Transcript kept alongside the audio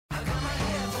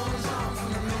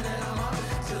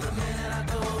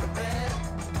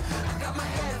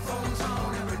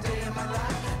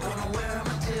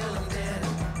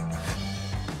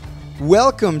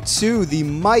Welcome to the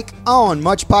Mike on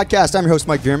Much podcast. I'm your host,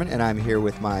 Mike Veerman, and I'm here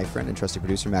with my friend and trusted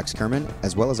producer, Max Kerman,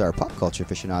 as well as our pop culture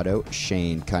aficionado,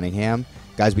 Shane Cunningham.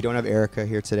 Guys, we don't have Erica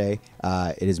here today.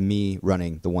 It is me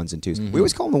running the ones and twos. We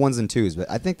always call them the ones and twos, but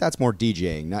I think that's more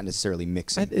DJing, not necessarily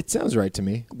mixing. It sounds right to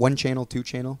me. One channel, two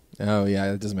channel? Oh,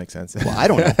 yeah, that doesn't make sense. Well, I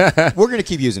don't know. We're going to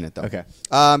keep using it, though. Okay.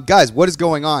 Guys, what is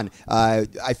going on?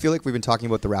 I feel like we've been talking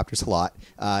about the Raptors a lot.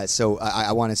 So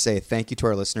I want to say thank you to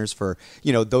our listeners for,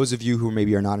 those of you who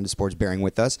maybe are not into sports bearing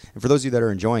with us. And for those of you that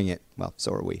are enjoying it, well,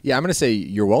 so are we. Yeah, I'm going to say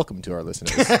you're welcome to our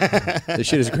listeners. This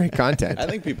shit is great content. I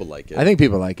think people like it. I think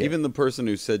people like it. Even the person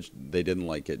who said they didn't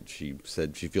like it, she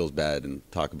said she feels bad and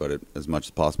talk about it as much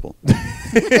as possible.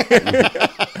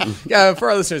 Yeah, for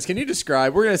our listeners, can you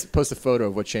describe? We're going to post a photo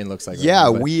of what Shane looks like.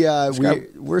 Yeah, right now,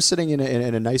 we're sitting in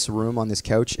a nice room on this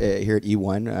couch here at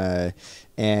E1,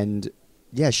 and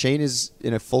yeah, Shane is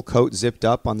in a full coat, zipped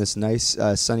up on this nice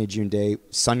sunny June day,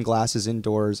 sunglasses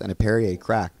indoors, and a Perrier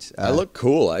cracked. I look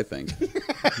cool, I think.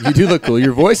 You do look cool.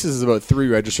 Your voice is about 3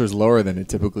 registers lower than it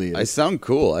typically is. I sound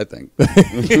cool, I think.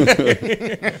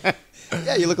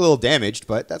 Yeah, you look a little damaged,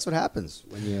 but that's what happens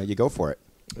when you go for it.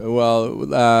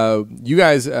 Well, you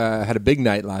guys had a big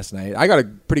night last night. I got a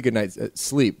pretty good night's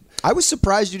sleep. I was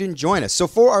surprised you didn't join us. So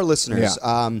for our listeners,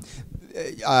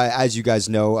 as you guys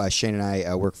know, Shane and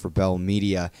I work for Bell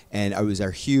Media, and it was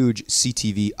our huge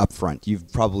CTV upfront.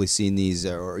 You've probably seen these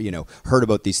or heard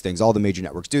about these things. All the major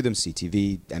networks do them: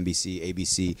 CTV, NBC,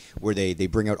 ABC, where they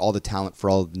bring out all the talent for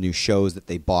all the new shows that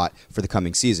they bought for the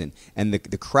coming season. And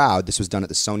the crowd, this was done at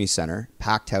the Sony Center,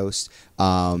 packed house,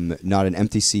 not an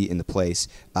empty seat in the place.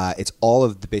 It's all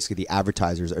of basically the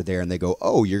advertisers are there, and they go,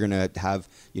 "Oh, you're gonna have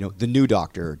the New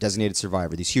Doctor, Designated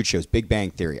Survivor, these huge shows, Big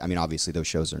Bang Theory." I mean, obviously those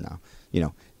shows are now.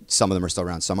 Some of them are still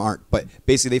around, some aren't. But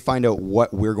basically, they find out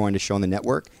what we're going to show on the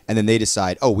network, and then they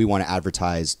decide, oh, we want to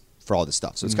advertise for all this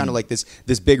stuff. So it's kind of like this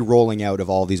big rolling out of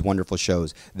all these wonderful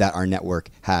shows that our network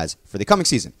has for the coming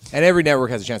season. And every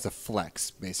network has a chance to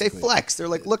flex, basically. They flex. They're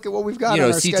like, look at what we've got on our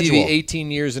CTV schedule.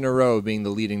 18 years in a row being the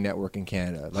leading network in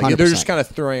Canada. Like, they're just kind of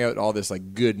throwing out all this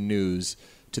good news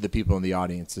to the people in the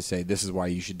audience to say, this is why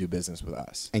you should do business with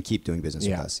us. And keep doing business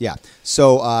with us. Yeah.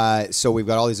 So we've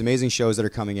got all these amazing shows that are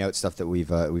coming out, stuff that we've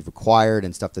acquired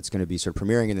and stuff that's going to be sort of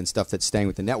premiering, and then stuff that's staying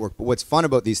with the network. But what's fun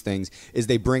about these things is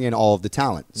they bring in all of the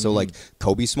talent. So like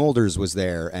Kobe Smulders was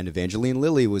there, and Evangeline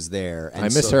Lilly was there. And I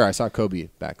missed her. I saw Kobe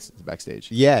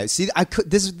backstage. Yeah. See,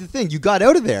 this is the thing. You got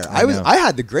out of there. I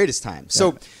had the greatest time.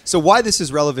 So why this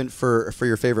is relevant for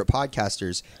your favorite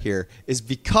podcasters here is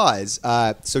because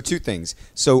so two things.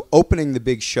 So opening the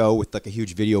big show with like a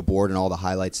huge video board and all the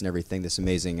highlights and everything, this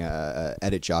amazing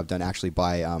edit job done actually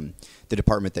by the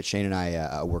department that Shane and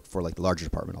I work for, like the larger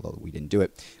department, although we didn't do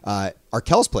it.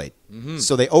 Arkells played.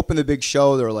 So they opened the big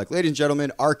show. They were like, ladies and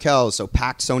gentlemen, Arkells. So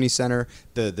packed Sony Center.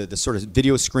 The sort of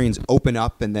video screens open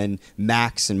up, and then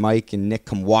Max and Mike and Nick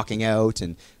come walking out,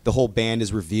 and the whole band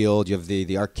is revealed. You have the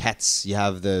Arquettes. You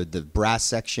have the brass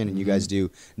section, and you guys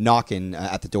do knocking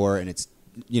at the door, and it's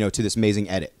to this amazing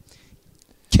edit.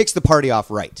 Kicks the party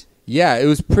off right. Yeah, it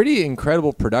was pretty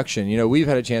incredible production. We've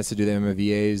had a chance to do the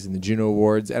MVAs and the Juno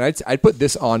Awards, and I'd put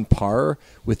this on par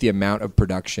with the amount of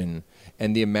production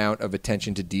and the amount of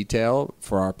attention to detail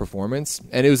for our performance.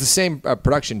 And it was the same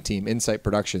production team, Insight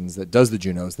Productions, that does the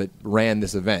Junos, that ran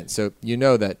this event. So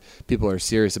that people are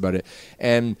serious about it.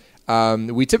 And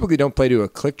we typically don't play to a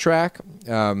click track,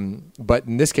 but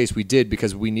in this case we did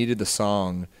because we needed the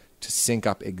song to sync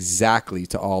up exactly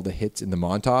to all the hits in the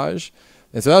montage.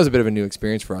 And so that was a bit of a new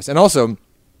experience for us. And also,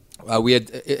 we had,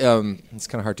 it's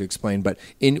kind of hard to explain, but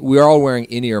we're all wearing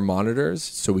in-ear monitors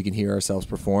so we can hear ourselves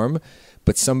perform.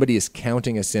 But somebody is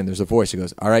counting us in. There's a voice that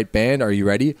goes, all right, band, are you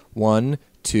ready? 1,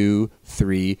 2,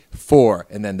 3, 4.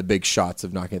 And then the big shots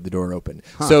of knocking at the door open.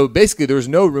 So basically, there was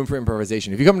no room for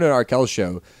improvisation. If you come to an Arkells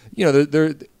show,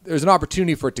 there's an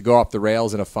opportunity for it to go off the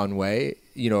rails in a fun way.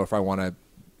 If I want to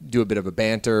do a bit of a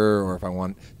banter, or if I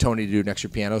want Tony to do an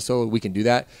extra piano solo, we can do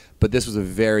that. But this was a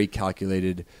very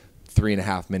calculated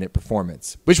 3.5-minute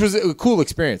performance, which was a cool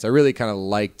experience. I really kind of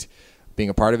liked being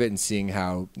a part of it and seeing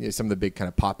how some of the big kind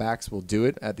of pop acts will do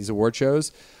it at these award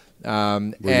shows.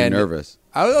 Were you nervous?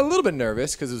 I was a little bit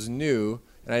nervous because it was new.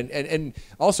 And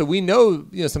also we know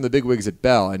some of the big wigs at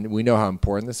Bell, and we know how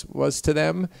important this was to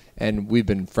them, and we've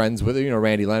been friends with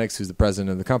Randy Lennox, who's the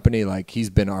president of the company. Like, he's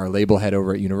been our label head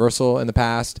over at Universal in the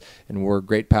past, and we're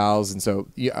great pals, and so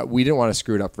we didn't want to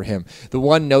screw it up for him. The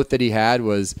one note that he had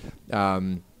was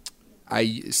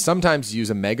I sometimes use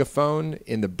a megaphone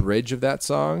in the bridge of that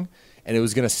song, and it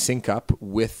was going to sync up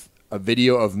with a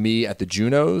video of me at the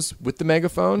Junos with the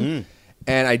megaphone.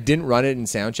 And I didn't run it in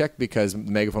sound check because the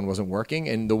megaphone wasn't working.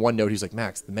 And the one note, he's like,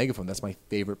 Max, the megaphone, that's my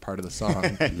favorite part of the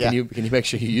song. Can you make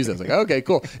sure you use it? I was like, okay,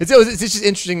 cool. It's just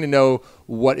interesting to know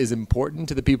what is important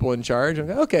to the people in charge. I'm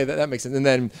like, okay, that makes sense. And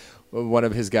then one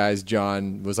of his guys,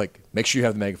 John, was like, make sure you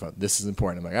have the megaphone. This is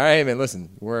important. I'm like, all right, man, listen,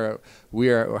 we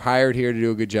are hired here to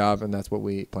do a good job, and that's what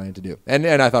we plan to do. And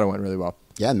I thought it went really well.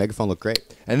 Yeah, the megaphone looked great.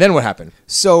 And then what happened?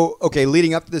 So, okay,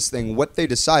 leading up to this thing, what they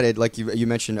decided, like you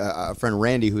mentioned, a friend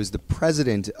Randy, who is the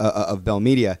president of Bell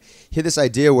Media, he had this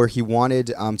idea where he wanted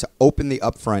to open the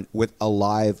upfront with a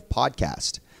live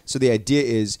podcast. So the idea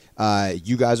is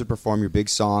you guys would perform your big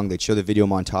song, they'd show the video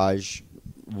montage,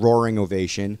 roaring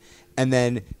ovation, and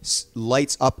then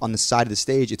lights up on the side of the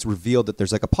stage, it's revealed that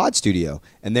there's like a pod studio.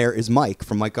 And there is Mike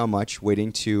from Mike on Much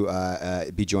waiting to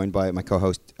be joined by my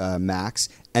co-host, Max.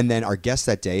 And then our guest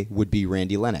that day would be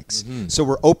Randy Lennox. Mm-hmm. So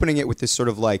we're opening it with this sort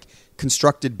of like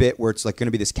constructed bit where it's like going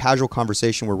to be this casual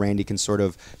conversation where Randy can sort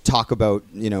of talk about,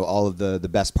 all of the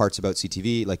best parts about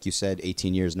CTV. Like you said,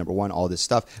 18 years, #1, all this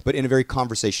stuff, but in a very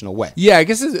conversational way. Yeah, I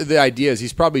guess the idea is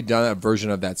he's probably done a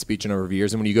version of that speech in a number of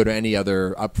years. And when you go to any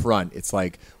other upfront, it's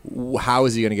like, how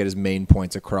is he going to get his main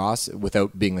points across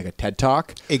without being like a TED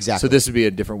Talk? Exactly. So this would be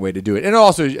a different way to do it. And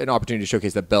also an opportunity to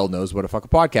showcase that Bell knows what a fuck a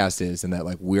podcast is and that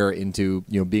like we're into,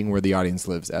 being where the audience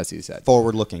lives, as he said.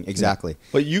 Forward looking, exactly.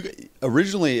 Yeah. But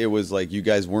originally it was like you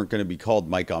guys weren't going to be called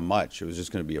Mike on Much. It was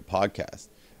just going to be a podcast.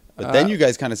 But then you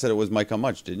guys kind of said it was Mike on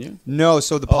Much, didn't you? No,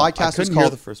 so the podcast was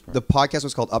called the first part. The podcast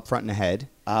was called Upfront and Ahead.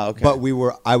 Okay. But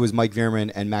I was Mike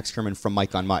Veerman and Max Kerman from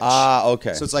Mike on Much.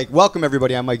 Okay. So it's like, welcome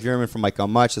everybody. I'm Mike Veerman from Mike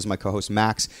on Much. This is my co-host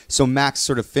Max. So Max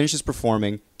sort of finishes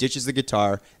performing, ditches the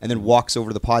guitar, and then walks over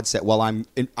to the pod set while I'm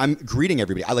greeting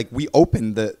everybody. We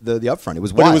opened the Upfront. It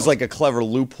was wild. But it was like a clever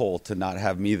loophole to not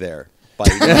have me there.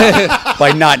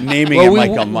 By not naming it Mike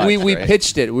on Much. We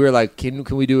pitched it. We were like, can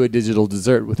we do a digital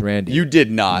dessert with Randy? You did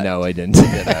not. No, I didn't.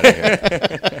 Get out of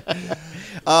here.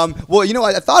 Well,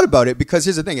 I thought about it because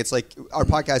here's the thing. It's like our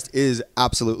podcast is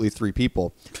absolutely 3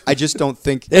 people. I just don't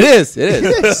think... It is.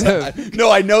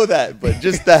 No, I know that, but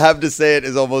just to have to say it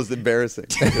is almost embarrassing.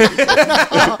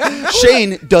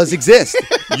 Shane does exist.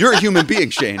 You're a human being,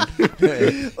 Shane.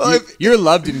 You're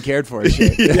loved and cared for,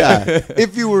 Shane. Yeah.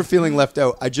 If you were feeling left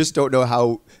out, I just don't know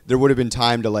how there would have been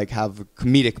time to have a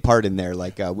comedic part in there.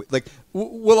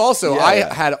 Well, also,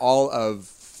 I had all of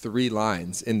 3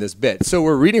 lines in this bit. So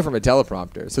we're reading from a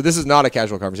teleprompter. So this is not a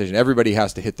casual conversation. Everybody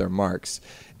has to hit their marks.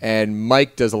 And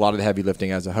Mike does a lot of the heavy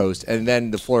lifting as a host. And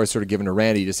then the floor is sort of given to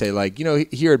Randy to say,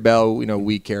 here at Bell,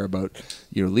 we care about,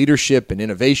 leadership and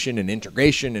innovation and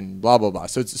integration and blah, blah, blah.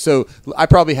 So I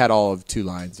probably had all of 2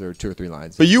 lines or 2 or 3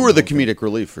 lines. But you were the comedic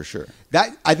relief for sure.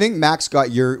 I think Max got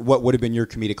what would have been your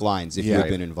comedic lines if you had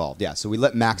been involved. Yeah. So we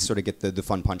let Max sort of get the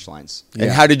fun punchlines.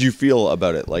 And how did you feel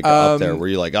about it? Up there, were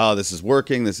you like, oh, this is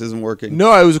working, this isn't working?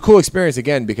 No, it was a cool experience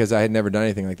again because I had never done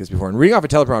anything like this before. And reading off a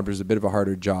teleprompter is a bit of a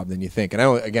harder job than you think. And I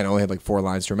only had 4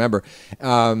 lines to remember.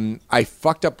 I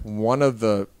fucked up one of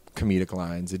the comedic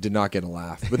lines. It did not get a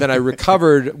laugh. But then I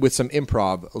recovered with some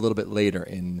improv a little bit later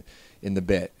in the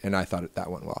bit, and I thought that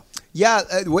went well. Yeah,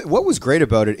 what was great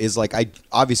about it is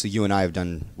obviously you and I have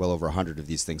done well over 100 of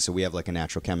these things, so we have a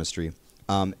natural chemistry.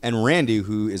 And Randy,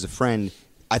 who is a friend,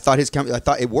 I thought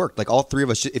it worked. All 3 of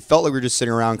us, it felt like we were just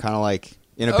sitting around kind of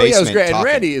in a basement. Yeah, it was great. Talking. And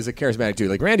Randy is a charismatic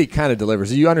dude. Randy kind of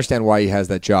delivers. You understand why he has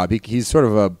that job. He's sort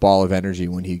of a ball of energy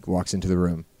when he walks into the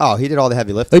room. Oh, he did all the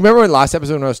heavy lifting. Remember when last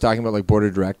episode when I was talking about board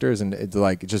of directors and it's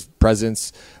just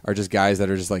presidents are just guys that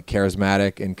are just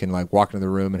charismatic and can walk into the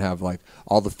room and have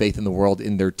all the faith in the world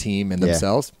in their team and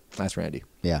themselves. That's Randy.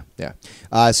 Yeah. Yeah.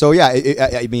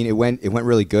 It went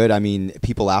really good. I mean,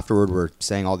 people afterward were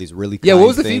saying all these really kind what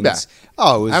was the things. feedback?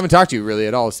 Oh, I haven't talked to you really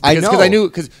at all. I know.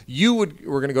 Because you were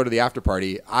going to go to the after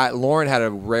party. Lauren had a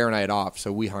rare night off,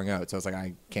 so we hung out. So I was like,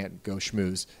 I can't go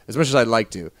schmooze as much as I'd like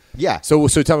to. Yeah. So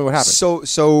tell me what happened.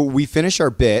 So we finish our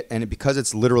bit, and because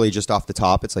it's literally just off the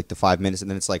top, it's the 5 minutes, and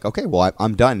then it's okay, well,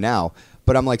 I'm done now.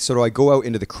 But I'm so do I go out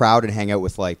into the crowd and hang out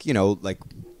with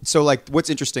So what's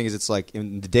interesting is it's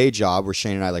in the day job where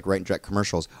Shane and I write and direct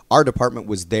commercials, our department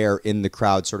was there in the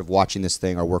crowd sort of watching this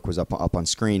thing. Our work was up on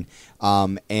screen.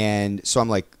 And so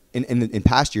I'm in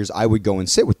past years, I would go and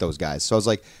sit with those guys. So I was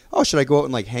like, oh, should I go out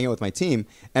and hang out with my team?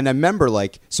 And I remember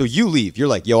so you leave. You're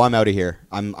like, yo, I'm out of here.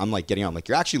 I'm getting on. I'm like,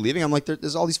 you're actually leaving? I'm like,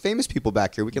 there's all these famous people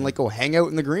back here. We can go hang out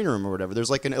in the green room or whatever. There's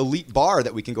an elite bar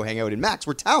that we can go hang out in. Max,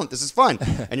 we're talent. This is fun.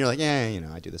 And you're like, yeah,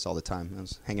 I do this all the time. I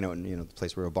was hanging out in the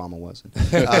place where Obama was.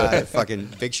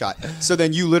 Fucking big shot. So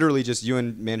then you literally you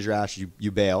and manager Ash,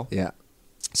 you bail. Yeah.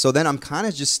 So then I'm kind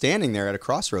of just standing there at a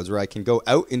crossroads where I can go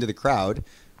out into the crowd,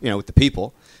 with the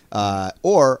people,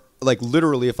 or like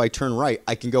literally, if I turn right,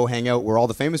 I can go hang out where all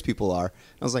the famous people are.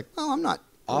 And I was like, oh, I'm not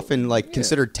often like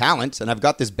considered talent, and I've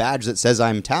got this badge that says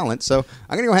I'm talent, so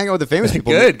I'm gonna go hang out with the famous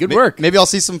people. Good work. Maybe I'll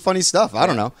see some funny stuff. I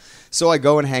don't know. So I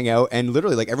go and hang out, and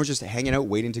literally, like, everyone's just hanging out,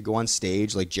 waiting to go on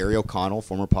stage. Like Jerry O'Connell,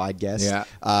 former pod guest. Yeah.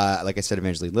 Like I said,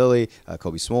 Evangeline Lilly,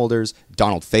 Kobe Smulders,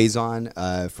 Donald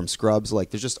Faison from Scrubs.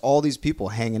 Like, there's just all these people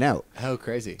hanging out. Oh,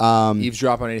 crazy.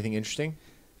 Eavesdrop on anything interesting?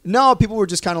 No, people were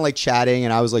just kind of like chatting,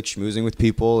 and I was like schmoozing with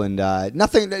people, and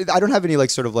nothing. I don't have any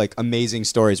like sort of like amazing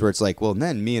stories where it's like, well, and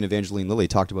then me and Evangeline Lilly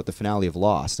talked about the finale of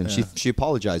Lost, and she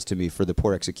apologized to me for the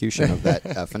poor execution of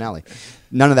that finale.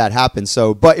 None of that happened.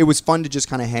 So, but it was fun to just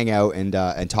kind of hang out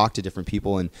and talk to different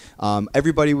people, and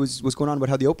everybody was going on about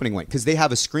how the opening went because they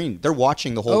have a screen. They're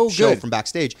watching the whole show from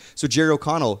backstage. So Jerry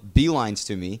O'Connell beelines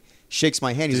to me. Shakes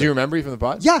my hand. Does he remember you from the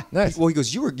pod? Yeah. Nice. Well, he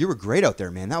goes, you were great out there,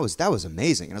 man. That was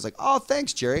amazing. And I was like, oh,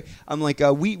 thanks, Jerry. I'm like,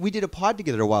 we did a pod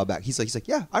together a while back. He's like,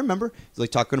 yeah, I remember. He's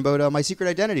like talking about my secret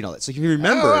identity and all that. So you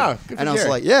remember. Oh, wow. Good for and I was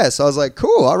Jerry. like, yeah. So I was like,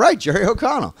 cool. All right, Jerry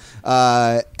O'Connell.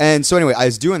 And so anyway, I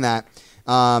was doing that.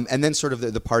 And then sort of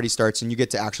the party starts, and you get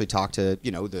to actually talk to,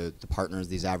 the partners,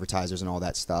 these advertisers and all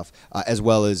that stuff, as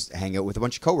well as hang out with a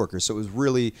bunch of coworkers. So it was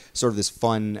really sort of this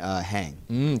fun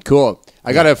hang. Cool.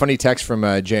 I got a funny text from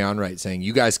Jay Onright saying,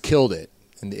 you guys killed it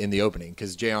in the opening,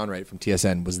 because Jay Onright from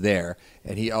TSN was there,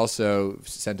 and he also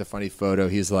sent a funny photo.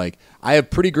 He's like, I have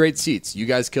pretty great seats. You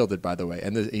guys killed it, by the way.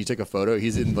 And he took a photo.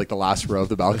 He's in like the last row of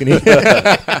the balcony.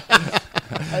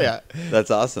 Yeah,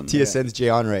 That's awesome. TSN's Jay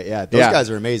Onright. Yeah, those guys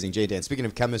are amazing. Jay Dan. Speaking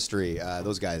of chemistry,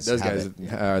 those guys. Those guys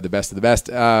are the best of the best.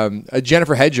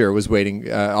 Jennifer Hedger was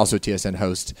waiting, also TSN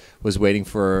host, was waiting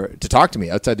to talk to me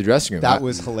outside the dressing room. That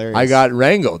was hilarious. I got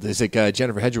wrangled. It's like,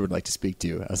 Jennifer Hedger would like to speak to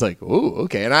you. I was like, ooh,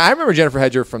 okay. And I remember Jennifer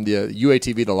Hedger from the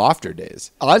UATV, the Lofter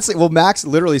days. Honestly, well, Max,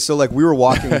 literally, so like we were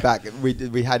walking back.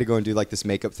 We had to go and do like this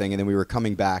makeup thing, and then we were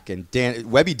coming back, and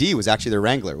Webby D was actually their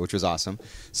wrangler, which was awesome.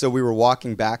 So we were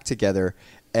walking back together.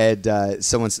 And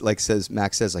someone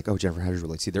Max says like, oh, Jennifer Hedger would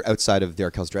like to see. They're outside of the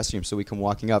Arkell's dressing room, so we come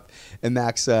walking up, and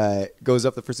Max goes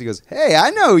up the first. He goes, "Hey,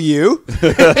 I know you."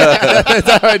 That's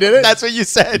how I did it. That's what you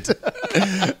said.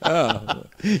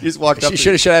 You just walked up.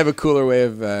 Should I have a cooler way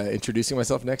of introducing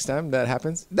myself next time that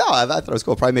happens? No, I thought it was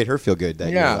cool. Probably made her feel good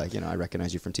that Yeah. you're like, I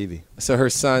recognize you from TV. So her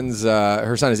son is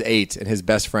 8, and his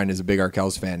best friend is a big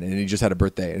Arkell's fan, and he just had a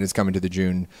birthday, and it's coming to the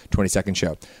June 22nd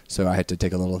show. So I had to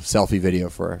take a little selfie video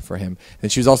for him, and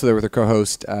she was also there with her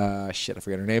co-host. I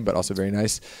forget her name, but also very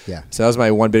nice. Yeah. So that was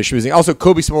my one bit of schmoozing. Also,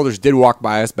 Kobe Smulders did walk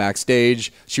by us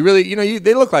backstage. She really,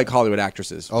 they look like Hollywood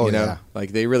actresses. Oh, you know? yeah.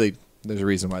 Like they really. There's a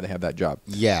reason why they have that job.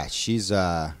 Yeah, she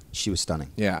was stunning.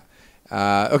 Yeah.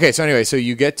 Okay, so anyway, so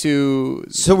you get to...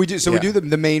 We do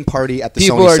the main party at the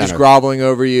people Sony are Center. just groveling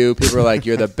over you. People are like,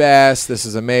 you're the best. This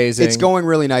is amazing. It's going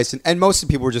really nice. And most of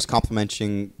the people were just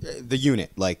complimenting the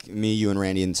unit, like me, you, and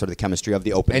Randy, and sort of the chemistry of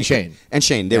the opening. And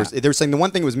Shane. They were saying the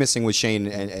one thing was missing was Shane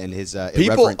and his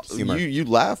People, irreverent humor. you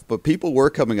laugh, but people were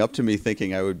coming up to me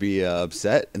thinking I would be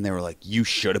upset, and they were like, "You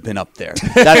should have been up there.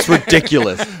 That's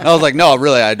ridiculous." And I was like, "No,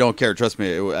 really, I don't care. Trust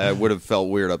me, I would have felt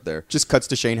weird up there." Just cuts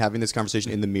to Shane having this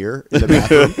conversation in the mirror in the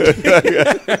bathroom.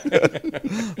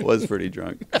 Was pretty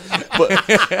drunk,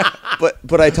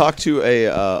 but I talked to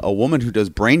a woman who does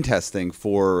brain testing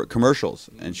for commercials,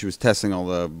 and she was testing all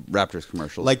the Raptors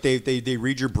commercials. Like they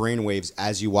read your brain waves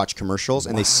as you watch commercials,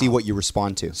 and they see what you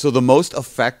respond to. So the most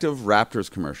effective Raptors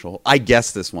commercial, I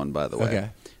guessed this one, by the way, Okay.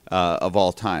 of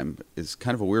all time, is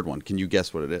kind of a weird one. Can you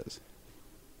guess what it is?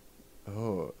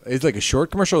 Oh, it's like a short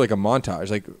commercial, like a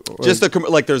montage, like Just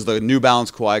like there's the New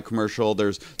Balance Kawhi commercial.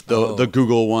 There's the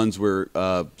Google ones where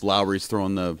Lowry's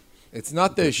throwing the. It's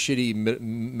not the shitty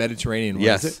Mediterranean one,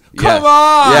 Yes. is it? Yes. Come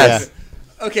on! Yes.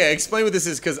 Okay, explain what this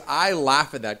is, because I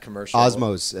laugh at that commercial.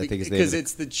 Osmos, I think is the name because of it.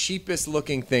 it's the cheapest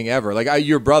looking thing ever. Like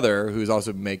your brother, who's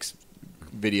also makes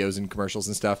videos and commercials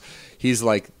and stuff, he's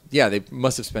like, yeah, they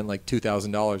must have spent like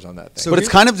 $2,000 on that thing. So But it's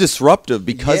kind of disruptive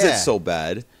because Yeah. it's so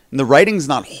bad, and the writing's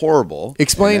not horrible.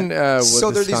 Explain. What So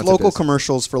this there are these concept local is.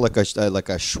 commercials for like a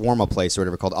shawarma place or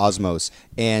whatever called Osmos,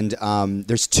 and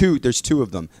there's two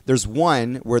of them. There's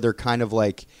one where they're kind of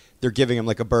like they're giving him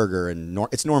like a burger, and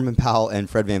it's Norman Powell and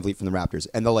Fred VanVleet from the Raptors,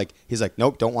 and he's like,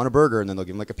 nope, don't want a burger, and then they'll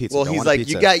give him like a pizza. Well, don't he's want a like,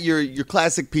 pizza. you got your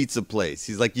classic pizza place.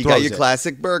 He's like, you Throws got your it.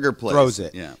 classic burger place. throws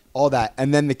it, Yeah. all that,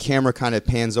 and then the camera kind of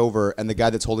pans over, and the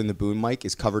guy that's holding the boom mic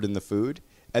is covered in the food.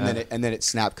 And then it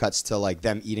snap cuts to like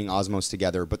them eating Osmos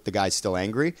together, but the guy's still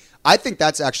angry. I think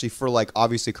that's actually for like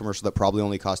obviously a commercial that probably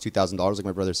only cost $2,000, like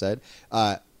my brother said.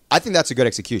 I think that's a good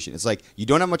execution. It's like you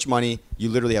don't have much money. You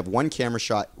literally have one camera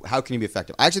shot. How can you be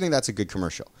effective? I actually think that's a good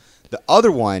commercial. The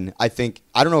other one, I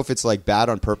don't know if it's like bad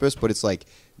on purpose, but it's like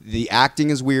the acting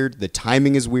is weird. The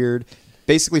timing is weird.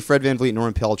 Basically, Fred VanVleet and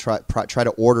Norman Pell try to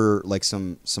order like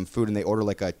some food, and they order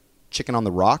like a chicken on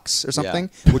the rocks or something,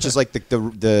 which is like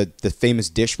the famous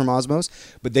dish from Osmos,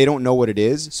 but they don't know what it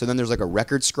is. So then there's like a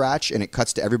record scratch, and it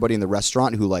cuts to everybody in the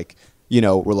restaurant who like,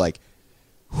 were like,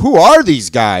 who are these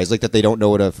guys? Like that they don't know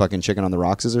what a fucking chicken on the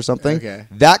rocks is or something. Okay.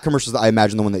 That commercial is, I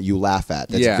imagine, the one that you laugh at.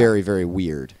 That's very, very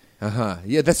weird.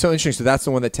 Yeah, that's so interesting. So that's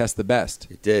the one that tests the best.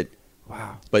 It did.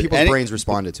 Wow. But People's brains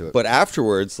responded to it. But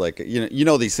afterwards, like you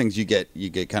know these things you get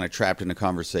kind of trapped into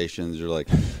conversations. You're like,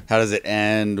 how does it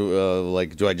end?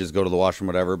 Like, do I just go to the washroom,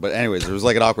 whatever? But anyways, there was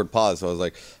like an awkward pause. So I was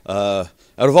like, out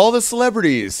of all the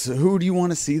celebrities, who do you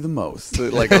want to see the most?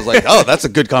 Like I was like, oh, that's a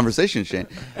good conversation, Shane.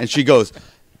 And she goes,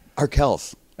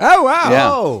 Arkells. Oh, wow.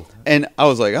 Yeah. Oh. And I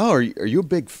was like, oh, are you a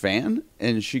big fan?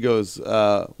 And she goes,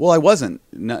 well, I wasn't.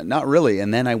 Not really.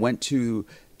 And then I went to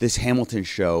this Hamilton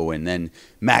show, and then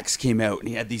Max came out, and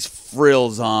he had these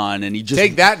frills on, and he just...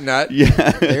 Take that, nut.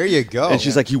 Yeah. There you go. And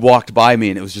she's like, he walked by me,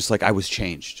 and it was just like I was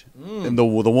changed. And the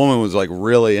woman was like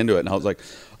really into it, and I was like,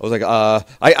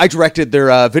 I directed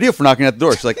their video for Knocking at the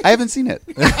Door. She's like, I haven't seen it.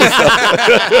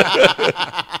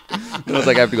 And I was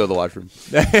like, I have to go to the washroom.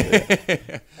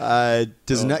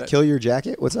 Does Nut kill your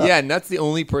jacket? What's up? Yeah, Nut's the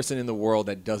only person in the world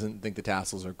that doesn't think the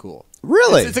tassels are cool.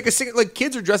 Really? It's like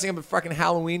kids are dressing up in fucking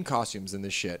Halloween costumes in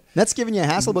this shit. Nut's giving you a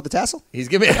hassle about the tassle? He's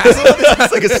giving me a hassle.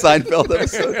 It's like a Seinfeld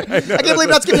episode. I can't believe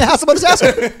Nut's giving you a hassle about his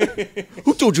hassle.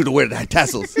 Who told you to wear that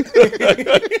tassels?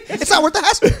 It's not worth the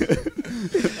hassle.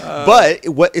 But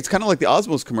it's kind of like the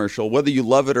Osmos commercial. Whether you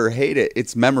love it or hate it,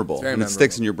 it's memorable. Very and memorable. It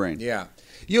sticks in your brain. Yeah.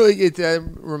 It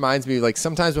reminds me, like,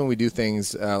 sometimes when we do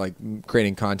things like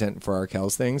creating content for our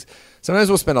Kells things, sometimes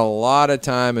we'll spend a lot of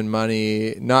time and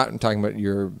money, I'm talking about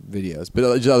your videos,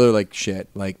 but just other, like, shit,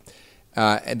 like,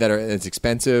 and it's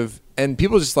expensive. And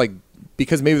people just, like,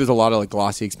 because maybe there's a lot of, like,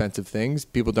 glossy, expensive things,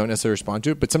 people don't necessarily respond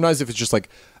to it. But sometimes if it's just, like,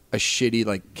 a shitty,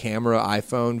 like, camera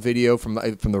iPhone video from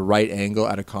the right angle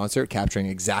at a concert, capturing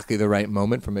exactly the right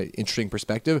moment from an interesting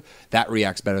perspective, that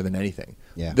reacts better than anything.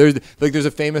 Yeah. There's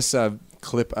a famous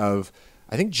clip of,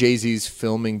 I think Jay-Z's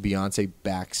filming Beyonce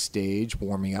backstage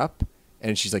warming up,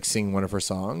 and she's like singing one of her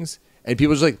songs, and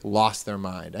people just like lost their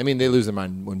mind. I mean, they lose their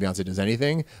mind when Beyonce does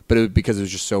anything, but because it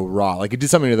was just so raw. Like, it did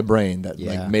something to the brain that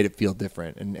like made it feel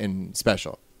different and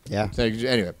special. Yeah. So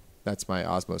anyway, that's my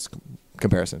Osmos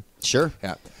comparison. Sure.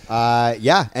 Yeah.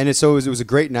 And it was a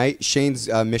great night. Shane's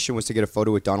mission was to get a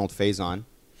photo with Donald Faison.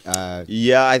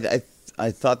 Yeah, I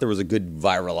thought there was a good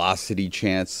viralocity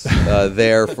chance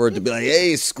there for it to be like,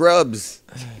 hey, Scrubs.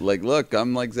 Like, look,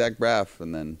 I'm like Zach Braff.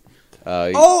 And then...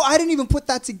 I didn't even put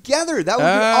that together. That would be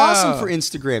awesome for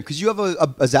Instagram, because you have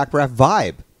a Zach Braff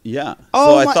vibe. Yeah.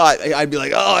 Oh, so I thought I'd be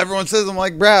like, oh, everyone says I'm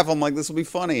like Braff. I'm like, this will be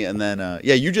funny. And then,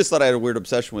 you just thought I had a weird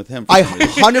obsession with him. I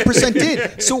 100%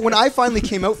 did. So when I finally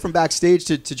came out from backstage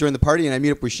to join the party and I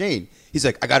meet up with Shane, he's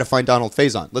like, I got to find Donald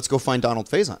Faison. Let's go find Donald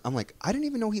Faison. I'm like, I didn't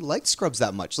even know he liked Scrubs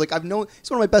that much. Like, he's one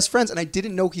of my best friends, and I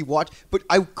didn't know he watched, but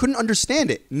I couldn't understand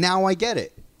it. Now I get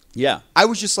it. Yeah. I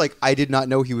was just like, I did not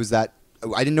know he was that.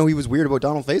 I didn't know he was weird about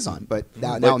Donald Faison, but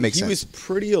now it makes sense. He was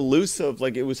pretty elusive.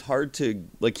 Like, it was hard to,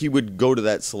 like, he would go to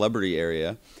that celebrity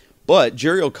area. But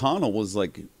Jerry O'Connell was,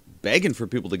 like, begging for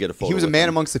people to get a photo. He was a with man him.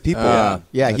 amongst the people.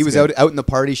 Yeah, he was out in the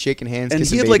party shaking hands, and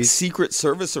kissing he had like babies. Secret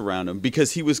Service around him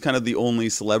because he was kind of the only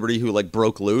celebrity who like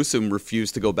broke loose and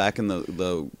refused to go back in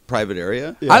the private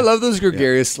area. Yeah. I love those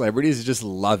gregarious celebrities who just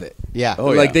love it. Yeah.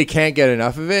 They can't get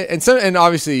enough of it. And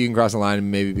obviously you can cross the line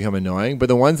and maybe become annoying, but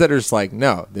the ones that are just like,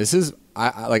 no, this is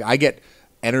I get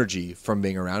energy from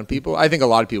being around people. I think a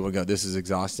lot of people would go, this is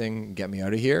exhausting, get me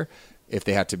out of here, if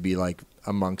they had to be like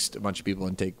amongst a bunch of people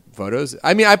and take photos.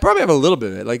 I mean, I probably have a little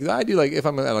bit of it. Like, I do, like, if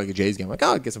I'm at like a Jays game, like,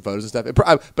 I'll get some photos and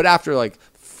stuff. But after like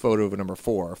photo of number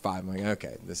 4 or 5, I'm like,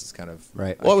 okay, this is kind of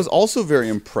right. Well, I was also very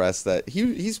impressed that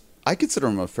I consider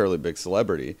him a fairly big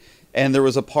celebrity. And there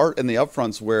was a part in the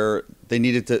upfronts where they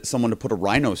needed someone to put a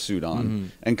rhino suit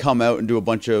on and come out and do a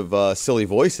bunch of silly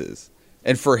voices.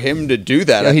 And for him to do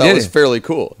that, I thought was fairly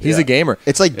cool. He's a gamer.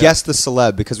 It's like Guess the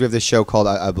Celeb, because we have this show called,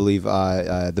 I believe,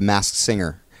 The Masked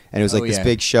Singer. And it was like this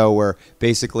big show where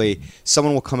basically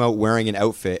someone will come out wearing an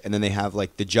outfit, and then they have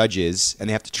like the judges, and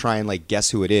they have to try and like guess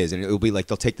who it is. And it will be like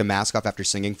they'll take the mask off after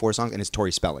singing 4 songs, and it's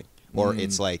Tori Spelling. Or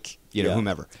it's like,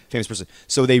 whomever, famous person.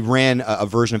 So they ran a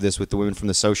version of this with the women from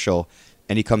The Social.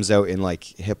 and he comes out in like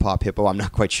hip hoppo. I'm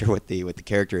not quite sure what the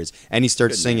character is, and he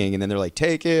starts singing, and then they're like,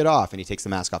 "Take it off," and he takes the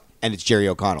mask off, and it's Jerry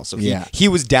O'Connell. So he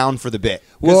was down for the bit.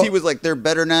 Because he was like, there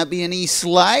better not be any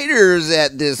sliders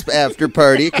at this after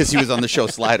party, because he was on the show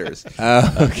Sliders.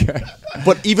 Okay.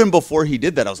 But even before he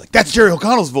did that, I was like, that's Jerry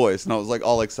O'Connell's voice. And I was like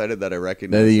all excited that I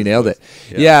recognized You his nailed voice.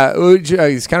 it. Yeah.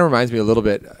 It kind of reminds me a little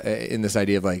bit in this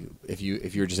idea of like if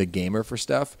you're just a gamer for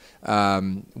stuff.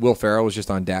 Will Ferrell was just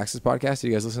on Dax's podcast. Did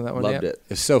you guys listen to that one? Loved it.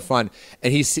 It's so fun.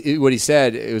 And what he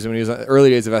said, it was when he was on the early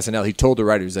days of SNL, he told the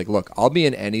writer, he's like, look, I'll be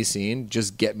in any scene,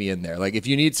 just get me in there. Like if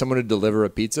you need someone to deliver a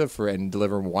pizza and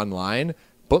deliver one line,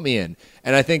 put me in.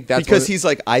 And I think that's because he's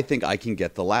like, I think I can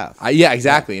get the laugh. Yeah,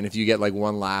 exactly. And if you get like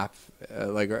one laugh,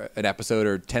 like an episode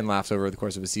or 10 laughs over the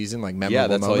course of a season, like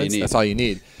memorable moments, that's all you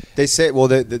need. They say, well,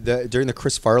 during the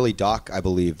Chris Farley doc, I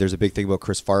believe, there's a big thing about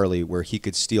Chris Farley where he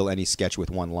could steal any sketch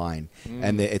with one line,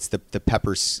 and it's the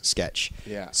Peppers sketch.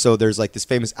 Yeah. So there's like this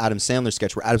famous Adam Sandler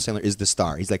sketch where Adam Sandler is the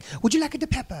star. He's like, "Would you like a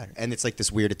pepper?" And it's like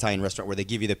this weird Italian restaurant where they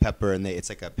give you the pepper, and it's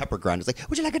like a pepper grinder. It's like,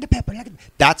 "Would you like a pepper?"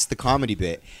 That's the comedy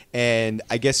bit, and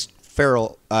I guess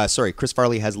Chris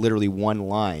Farley has literally one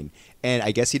line. And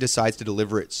I guess he decides to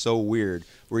deliver it so weird,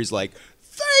 where he's like,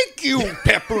 "Thank you,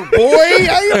 Pepper Boy.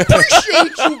 I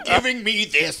appreciate you giving me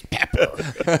this pepper."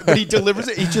 But he delivers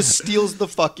it. He just steals the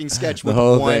fucking sketch with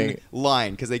one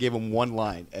line because they gave him one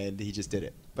line, and he just did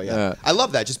it. But yeah, I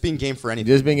love that. Just being game for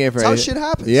anything. Just being game for anything. That's how shit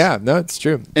happens. Yeah, no, it's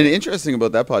true. And interesting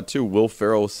about that pod too, Will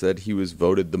Ferrell said he was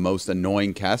voted the most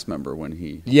annoying cast member when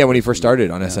he first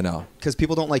started on SNL. Because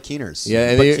people don't like keeners.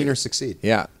 Yeah, but keeners succeed.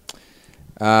 Yeah.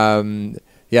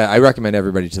 Yeah, I recommend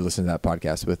everybody to listen to that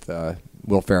podcast with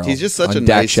Will Ferrell. He's just such a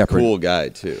Dak nice, Shepard. cool guy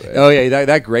too. Right? Oh yeah,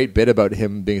 that great bit about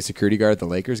him being a security guard at the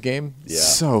Lakers game. Yeah.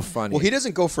 So funny. Well, he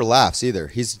doesn't go for laughs either.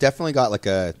 He's definitely got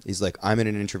he's like, I'm in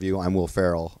an interview. I'm Will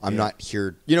Ferrell. I'm not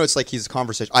here. It's like he's a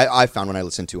conversation. I found when I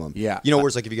listened to him. Yeah.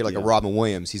 Whereas like if you get like a Robin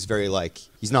Williams, he's very like,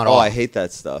 he's not Oh, off. I hate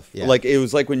that stuff. Yeah. Like it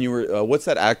was like when you were, what's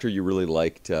that actor you really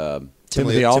liked?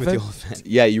 Timothy Olyphant?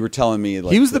 Yeah, you were telling me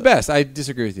like he was the best. I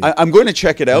disagree with you. I'm going to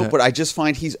check it out, but I just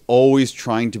find he's always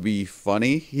trying to be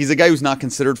funny. He's a guy who's not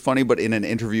considered funny, but in an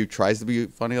interview tries to be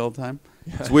funny all the time.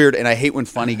 It's weird, and I hate when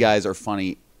funny guys are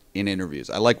funny in interviews.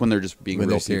 I like when they're just being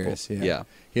real serious. people. Yeah.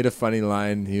 He had a funny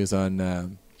line. He was on, I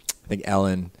think,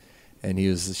 Ellen, and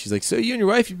she's like, "So you and your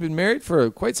wife, you've been married for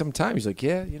quite some time?" He's like,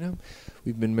 "Yeah,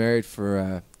 we've been married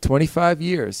for 25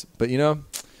 years, but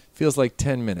feels like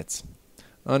 10 minutes."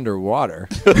 Underwater.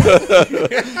 Wait, who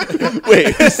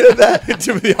said that?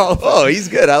 Timothy Olyphant. Oh, he's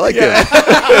good. I like him.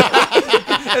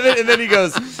 and then he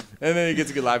goes, and then he gets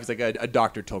a good laugh. He's like, a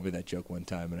doctor told me that joke one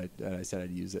time, and I said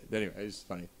I'd use it. Anyway, it's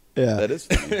funny. Yeah, that is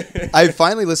funny. I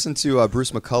finally listened to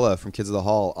Bruce McCullough from Kids of the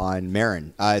Hall on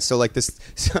Marin. So I don't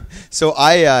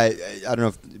know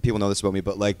if people know this about me,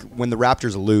 but like when the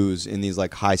Raptors lose in these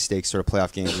like high stakes sort of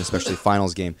playoff games, especially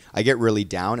finals game, I get really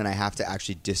down and I have to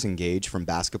actually disengage from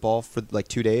basketball for like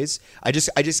 2 days. I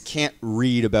just can't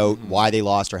read about why they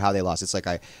lost or how they lost. It's like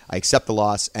I accept the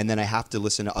loss and then I have to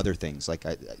listen to other things. Like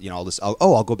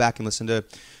I'll go back and listen to,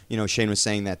 Shane was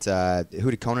saying that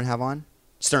who did Conan have on?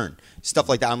 Stern, stuff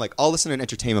like that. I'm like, I'll listen to an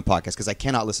entertainment podcast because I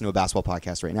cannot listen to a basketball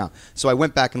podcast right now. So I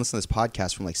went back and listened to this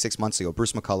podcast from like 6 months ago.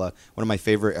 Bruce McCullough, one of my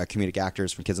favorite comedic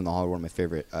actors from Kids in the Hall, one of my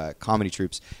favorite comedy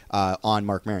troupes, on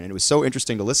Mark Maron. And it was so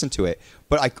interesting to listen to it.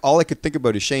 But all I could think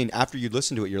about is, Shane, after you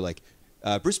listen to it, you're like,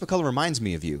 Bruce McCullough reminds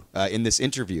me of you in this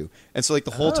interview. And so like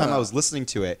the whole time I was listening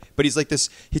to it, but he's like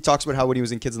this, he talks about how when he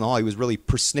was in Kids in the Hall, he was really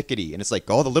persnickety. And it's like,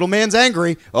 oh, the little man's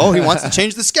angry. Oh, he wants to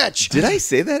change the sketch. Did I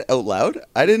say that out loud?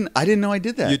 I didn't know I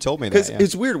did that. You told me that. Because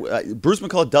it's weird. Bruce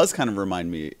McCullough does kind of remind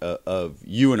me of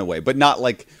you in a way, but not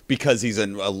like because he's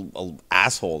an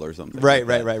asshole or something. Right.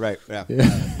 Yeah.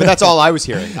 But that's all I was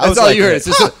hearing. That's all you heard.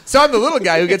 So I'm the little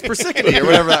guy who gets persnickety or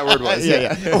whatever that word was.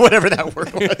 Yeah. Whatever that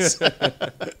word was.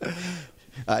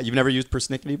 You've never used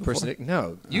persnickety before?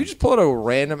 No. You just pull out a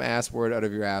random ass word out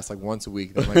of your ass like once a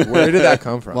week. I'm like, where did that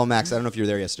come from? Well, Max, I don't know if you were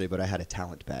there yesterday, but I had a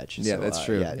talent badge. Yeah, so, that's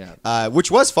true. Yeah. Which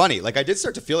was funny. Like, I did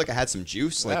start to feel like I had some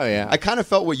juice. Like, oh, yeah. I kind of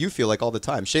felt what you feel like all the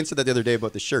time. Shane said that the other day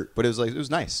about the shirt, but it was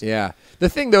nice. Yeah. The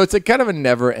thing, though, it's like kind of a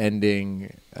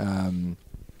never-ending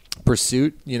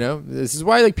pursuit. This is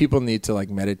why like people need to like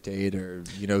meditate or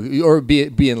or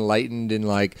be enlightened in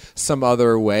like some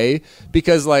other way,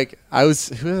 because like who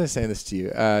was I saying this to you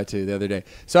to the other day?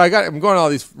 So I'm going to all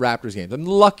these Raptors games. I'm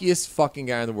the luckiest fucking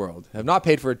guy in the world. I've not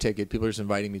paid for a ticket. People are just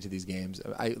inviting me to these games.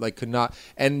 I like could not.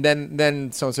 And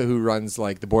then so and so who runs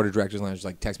like the board of directors lounge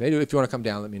like text me, hey, if you want to come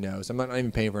down, let me know. So I'm not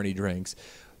even paying for any drinks.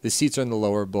 The seats are in the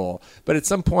lower bowl, but at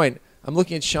some point I'm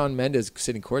looking at Shawn Mendes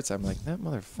sitting courtside. I'm like, that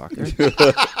motherfucker.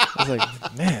 I was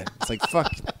like, man, it's like,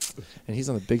 fuck. and he's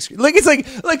on the big screen. Like it's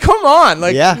like come on,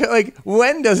 like Yeah. like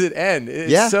when does it end?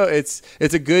 It's Yeah. so it's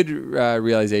a good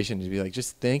realization to be like,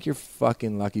 just thank your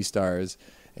fucking lucky stars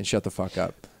and shut the fuck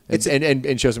up.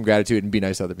 And show some gratitude and be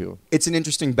nice to other people. It's an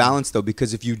interesting balance, though,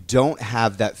 because if you don't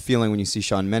have that feeling when you see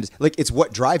Shawn Mendes, like, it's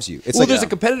what drives you. It's Well, like, there's a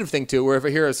competitive thing too, where if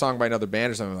I hear a song by another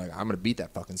band or something, I'm like, I'm gonna beat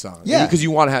that fucking song. Yeah. Because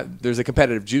you want to have. There's a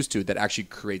competitive juice to it that actually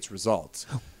creates results.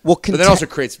 well, But then also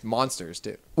creates monsters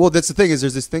too. well, that's the thing is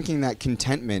there's this thinking that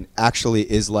contentment actually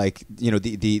is like, you know,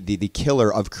 the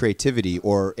killer of creativity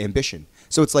or ambition.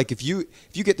 So it's like if you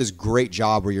get this great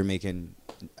job where you're making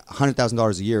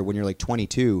 $100,000 a year when you're like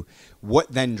 22, what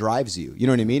then drives you? You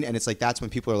know what I mean? And it's like that's when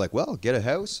people are like, well, get a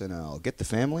house and I'll get the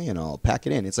family and I'll pack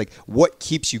it in. It's like what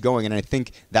keeps you going? And I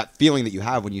think that feeling that you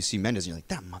have when you see Mendes, you're like,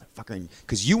 that motherfucker,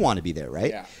 because you want to be there, right?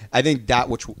 Yeah. I think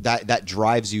that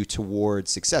drives you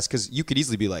towards success, because you could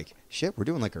easily be like, shit, we're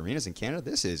doing like arenas in Canada.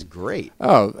 This is great.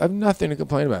 Oh, I have nothing to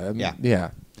complain about.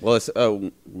 Yeah. Well, it's,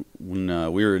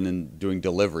 when we were doing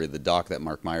Delivery, the doc that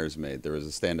Mark Myers made, there was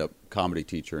a stand-up comedy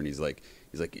teacher, and he's like,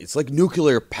 it's like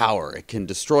nuclear power. It can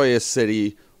destroy a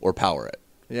city or power it.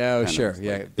 Yeah, oh, Kind sure. of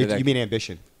Yeah. You mean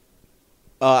ambition?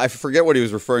 I forget what he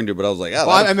was referring to, but I was like, Well,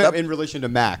 I meant in relation to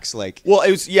Max, like. well,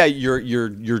 it was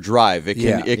your drive. It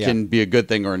can Yeah. can be a good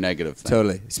thing or a negative thing.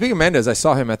 Totally. Speaking of Mendes, I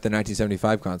saw him at the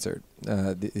 1975 concert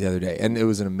the other day, and it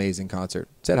was an amazing concert.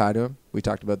 Said hi to him. We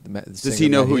talked about the Does he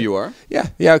know who you are? Yeah,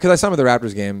 because I saw him at the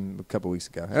Raptors game a couple weeks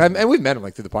ago, and we've met him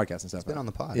like through the podcast and stuff. Been on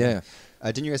the pod. Yeah.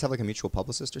 Didn't you guys have like a mutual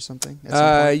publicist or something? At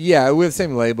some point? Yeah, we have the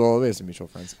same label. We have some mutual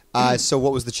friends. So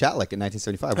what was the chat like in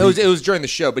 1975? It was during the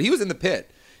show, but he was in the pit.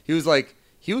 He was like,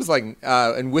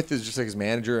 and with his just like his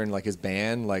manager and like his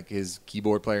band, like his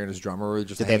keyboard player and his drummer were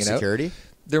just Did they have hanging out. security?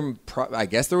 I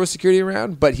guess there was security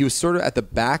around, but he was sort of at the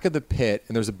back of the pit,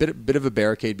 and there was a bit of a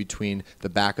barricade between the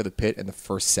back of the pit and the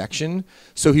first section.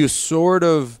 So he was sort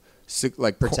of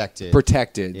like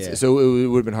protected. Yeah. So it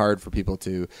would have been hard for people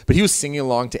to. But he was singing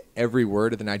along to every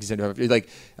word of the 1975. Like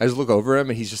I just look over him,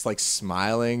 and he's just like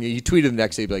smiling. He tweeted the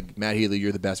next day, like, Matt Healy,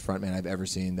 you're the best frontman I've ever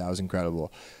seen. That was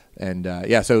incredible. And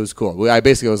so it was cool. I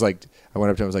basically was like, I went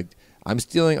up to him, I was like, I'm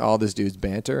stealing all this dude's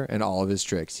banter and all of his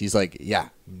tricks. He's like, yeah,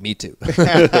 me too.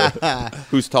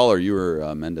 Who's taller, you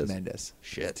or Mendes? Mendes.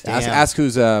 Shit. Ask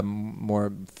who's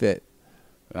more fit.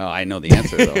 Oh, I know the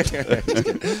answer though.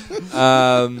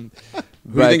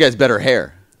 Who do you think has better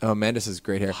hair? Oh, Mendes has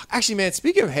great hair. Actually, man,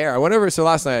 speaking of hair, I went over. So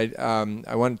last night,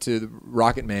 I went to the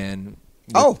Rocket Man.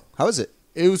 Oh, how is it?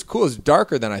 It was cool. It was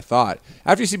darker than I thought.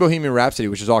 After you see Bohemian Rhapsody,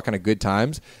 which is all kind of good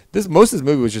times, most of this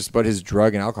movie was just about his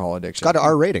drug and alcohol addiction. Got an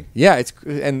R rating. Yeah, it's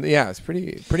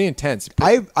pretty intense.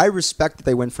 I respect that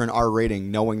they went for an R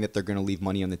rating, knowing that they're going to leave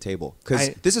money on the table. Because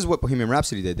this is what Bohemian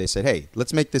Rhapsody did. They said, "Hey,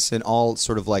 let's make this an all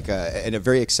sort of like a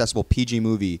very accessible PG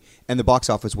movie," and the box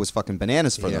office was fucking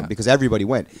bananas for them because everybody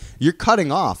went. You're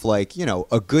cutting off like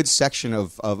a good section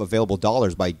of available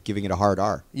dollars by giving it a hard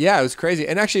R. Yeah, it was crazy.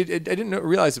 And actually, I didn't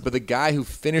realize it, but the guy who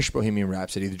finished Bohemian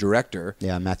Rhapsody, the director,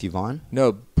 Matthew Vaughn.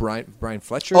 No, Brian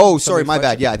Fletcher. Oh, sorry, my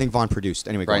bad. Yeah, I think Vaughn produced.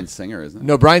 Anyway, Bryan Singer, isn't it?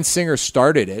 No, Bryan Singer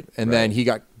started it, and then he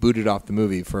got booted off the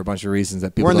movie for a bunch of reasons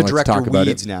that people We're in don't the like to talk director about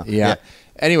weeds it. now. Yeah.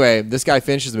 Anyway, this guy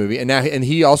finishes the movie, and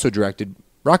he also directed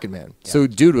Rocket Man. Yeah. So,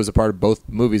 dude was a part of both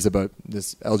movies about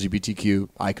this LGBTQ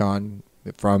icon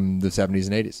from the 70s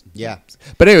and 80s. Yeah.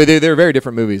 But anyway, they're very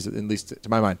different movies, at least to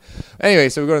my mind. Anyway,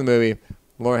 so we go to the movie.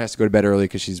 Lauren has to go to bed early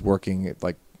because she's working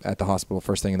at the hospital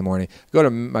first thing in the morning. Go to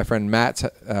my friend Matt's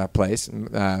place,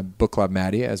 Book Club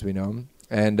Matty, as we know him.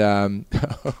 And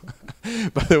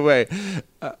by the way,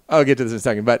 I'll get to this in a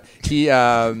second. But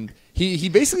he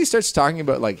basically starts talking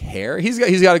about like hair. He's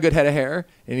got a good head of hair,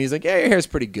 and he's like, yeah, your hair's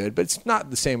pretty good, but it's not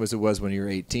the same as it was when you were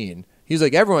 18. He's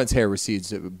like, everyone's hair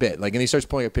recedes a bit. Like, and he starts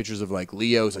pulling up pictures of like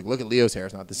Leo's. Like, look at Leo's hair;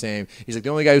 it's not the same. He's like, the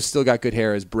only guy who's still got good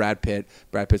hair is Brad Pitt.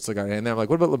 Brad Pitt still got it. And then I'm like,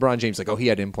 what about LeBron James? Like, oh, he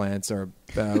had implants or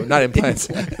not implants.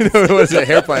 No, what is it?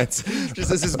 Hair plants. Just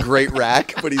has this great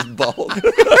rack, but he's bald.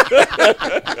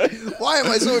 Why am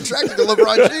I so attracted to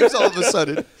LeBron James all of a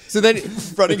sudden? So then,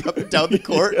 running up and down the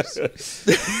court.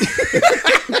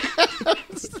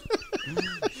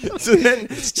 So then,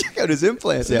 let's check out his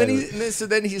implants. So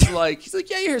then he's like,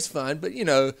 yeah, your hair's fun, but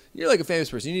you're like a famous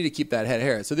person. You need to keep that head of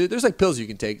hair. So there's like pills you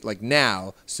can take like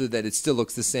now so that it still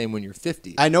looks the same when you're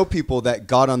 50. I know people that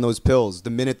got on those pills the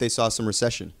minute they saw some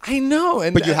recession. I know,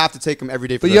 but you have to take them every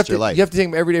day for the rest of your life. You have to take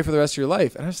them every day for the rest of your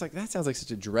life. And I was like, that sounds like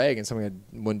such a drag and something I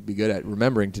wouldn't be good at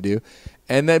remembering to do.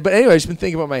 And then, but anyway, I've just been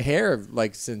thinking about my hair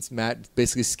like since Matt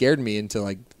basically scared me into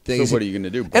like things. So what are you going to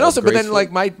do? And also, but then gracefully?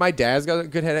 like my dad's got a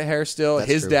good head of hair still.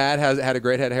 That's His true. dad had a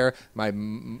great head of hair.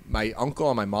 My uncle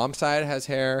on my mom's side has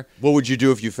hair. What would you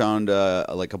do if you found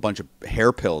like a bunch of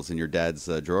hair pills in your dad's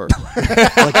drawer?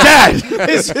 Like, Dad,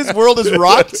 his world is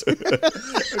rocked.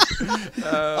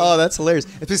 Oh, that's hilarious.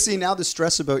 But see, now the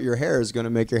stress about your hair is going to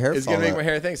make your hair It's fall gonna make out. my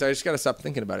hair thing, so I just gotta stop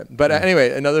thinking about it. But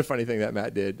anyway, another funny thing that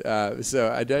Matt did.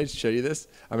 So did I show you this?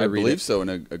 I'm I gonna read believe it. so in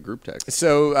a group text.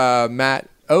 So Matt,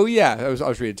 oh yeah, I'll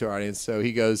just read it to our audience. So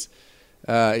he goes,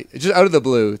 just out of the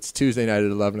blue, it's Tuesday night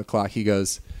at 11 o'clock. He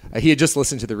goes, he had just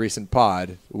listened to the recent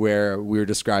pod where we were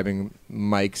describing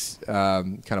Mike's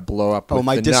kind of blow up. Oh, with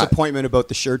my the nut. disappointment about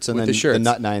the shirts and With then the shirts. the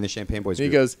Nut and I and the Champagne Boys And he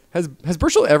group. goes, has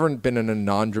Burchell ever been in a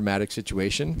non-dramatic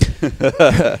situation?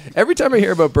 Every time I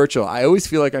hear about Burchell, I always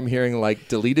feel like I'm hearing like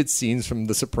deleted scenes from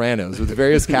The Sopranos with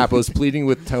various capos pleading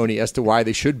with Tony as to why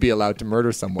they should be allowed to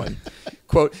murder someone.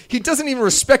 Quote, he doesn't even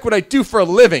respect what I do for a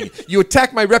living. You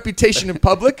attack my reputation in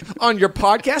public on your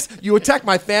podcast. You attack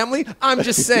my family. I'm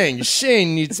just saying,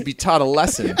 Shane needs to be taught a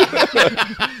lesson.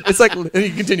 It's like, and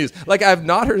he continues, like I've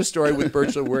not heard a story with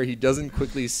Burchell where he doesn't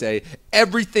quickly say,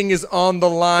 everything is on the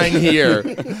line here.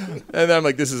 And then I'm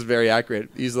like, this is very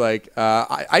accurate. He's like,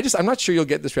 I'm not sure you'll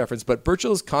get this reference, but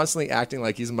Burchell is constantly acting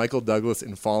like he's Michael Douglas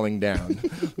in Falling Down,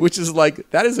 which is like,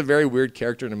 that is a very weird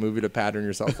character in a movie to pattern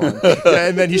yourself on.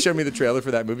 And then he showed me the trailer for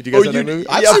that movie. Do you guys know that movie?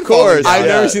 I've Yeah, seen of course. Falling I've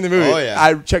Down. never seen the movie. Oh, yeah.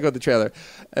 I check out the trailer.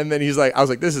 And then he's like, I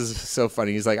was like, this is so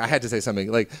funny. He's like, I had to say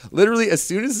something. Like, literally, as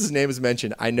soon as his name is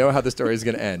mentioned, I know how the story is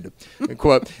going to end. And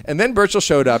quote, and then Burchell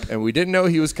showed up, and we didn't know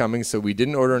he was coming, so we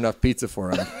didn't order enough pizza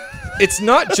for him. It's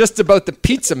not just about the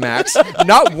pizza, Max.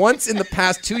 Not once in the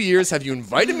past 2 years have you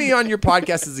invited me on your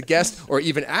podcast as a guest or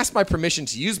even asked my permission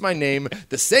to use my name,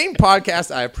 the same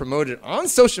podcast I have promoted on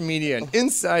social media and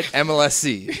inside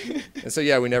MLSC. And so,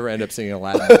 yeah, we never end up singing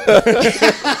Aladdin.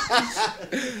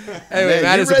 Anyway, Man,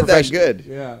 Matt you is a read that professional. good.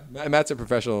 Yeah, Matt's a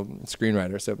professional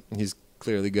screenwriter, so he's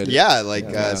clearly good.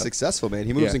 Yeah, successful, man.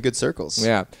 He moves Yeah. in good circles.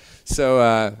 Yeah.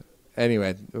 So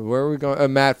anyway, where are we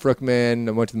going? Matt Fruckman.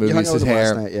 I went to the You hung movies. out His with him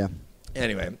hair. last night, yeah.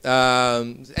 Anyway,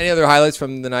 any other highlights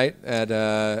from the night at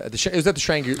the? It was at the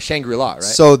Shangri-La, right?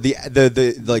 So the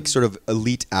like sort of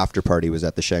elite after party was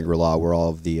at the Shangri-La where all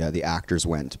of the actors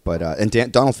went, but and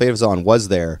Donald Faison was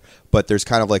there, but there's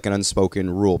kind of like an unspoken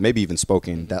rule, maybe even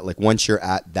spoken, that like once you're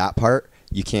at that part,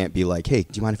 you can't be like, hey,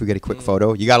 do you mind if we get a quick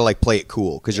photo? You got to like play it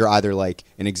cool because you're either like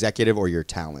an executive or you're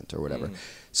talent or whatever.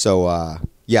 So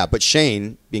yeah, but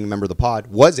Shane, being a member of the pod,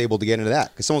 was able to get into that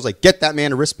because someone was like, get that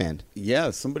man a wristband. Yeah,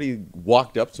 somebody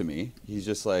walked up to me. He's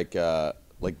just like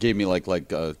gave me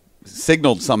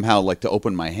signaled somehow like to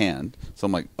open my hand. So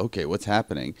I'm like, okay, what's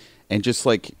happening? And just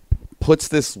like puts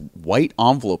this white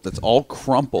envelope that's all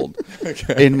crumpled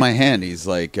in my hand. He's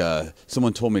like,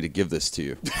 someone told me to give this to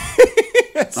you.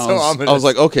 So ominous. I was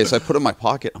like, okay. So I put it in my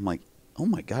pocket. I'm like, oh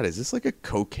my God, is this like a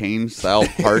cocaine style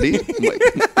party? I'm like,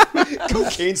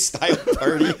 Cocaine style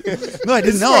party. no, I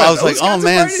didn't know. I was like, those oh kinds of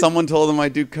man, parties? someone told them I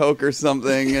do coke or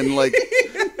something, and like,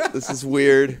 this is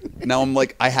weird. Now I'm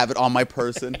like, I have it on my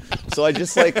person, so I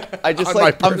just On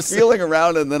my I'm person. feeling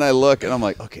around, and then I look, and I'm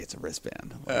like, okay, it's a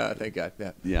wristband. Thank God.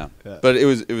 Yeah. Yeah, but it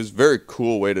was a very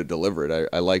cool way to deliver it.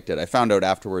 I liked it. I found out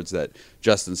afterwards that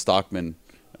Justin Stockman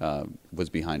was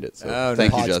behind it. So Oh,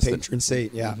 thank Pod's you, Justin. patron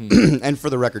saint, yeah. And for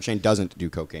the record, Shane doesn't do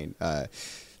cocaine.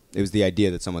 It was the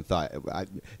idea that someone thought.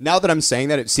 Now that I'm saying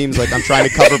that, it seems like I'm trying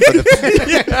to cover for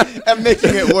the. I'm making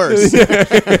it worse.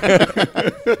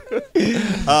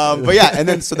 But yeah, and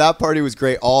then so that party was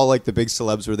great. All like the big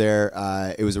celebs were there.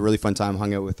 It was a really fun time.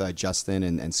 Hung out with Justin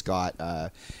and Scott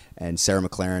and Sarah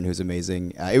McLaren, who's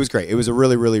amazing. It was great. It was a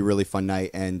really, really, really fun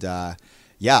night. And but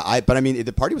I mean,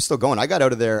 the party was still going. I got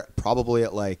out of there probably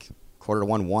at like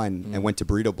 1:45 and went to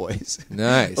Burrito Boys.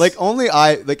 Nice. Like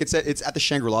it's at the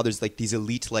Shangri-La. There's like these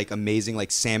elite, like amazing,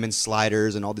 like salmon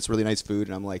sliders and all this really nice food.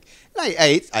 And I'm like,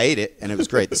 I ate it and it was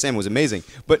great. The salmon was amazing.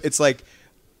 But it's like,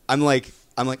 I'm going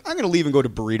to leave and go to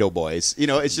Burrito Boys. You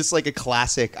know, it's just like a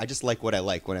classic. I just like what I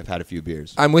like when I've had a few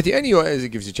beers. I'm with you, and it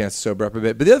gives you a chance to sober up a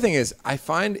bit. But the other thing is, I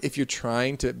find if you're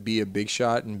trying to be a big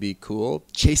shot and be cool,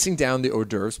 chasing down the hors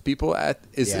d'oeuvres people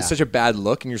is such a bad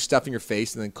look, and you're stuffing your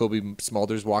face, and then Kobe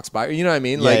Smulders walks by. You know what I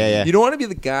mean? Yeah. You don't want to be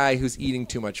the guy who's eating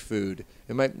too much food.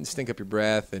 It might stink up your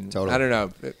breath, and Totally. I don't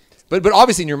know. But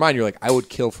obviously in your mind, you're like, I would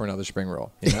kill for another spring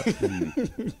roll. You know?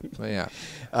 But yeah.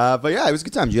 But yeah, it was a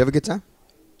good time. Did you have a good time?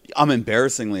 I'm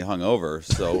embarrassingly hungover.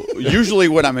 So usually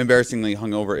when I'm embarrassingly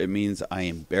hungover, it means I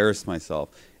embarrass myself.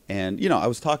 And, I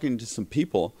was talking to some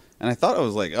people, and I thought I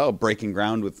was like, breaking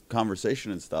ground with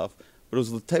conversation and stuff. But it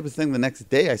was the type of thing the next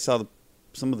day I saw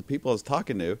some of the people I was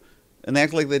talking to and they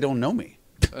act like they don't know me.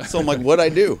 So I'm like, what'd I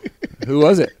do? Who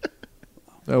was it?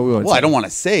 Oh, we won't Well, say. I don't want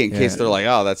to say in case Yeah. they're like,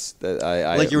 oh, that's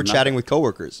I Like you were I'm not- chatting with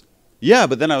coworkers. Yeah,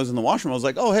 but then I was in the washroom. I was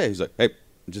like, oh, hey. He's like, hey.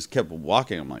 Just kept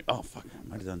walking. I'm like, oh fuck, I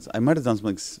might have done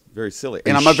something very silly,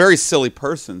 and I'm a very silly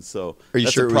person. So Are you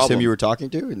that's sure a it was him problem. you were talking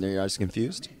to, and you're just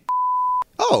confused?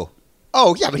 Oh,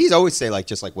 yeah, but he's always say like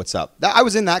just like what's up. I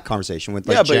was in that conversation with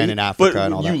like Jen in Africa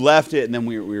and all you that. left it, and then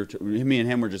we were me and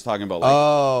him were just talking about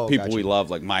like people gotcha. we love,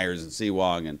 like Myers and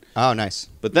Seawong, and Oh, nice.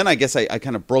 but then I guess I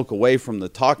kind of broke away from the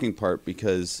talking part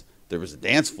because there was a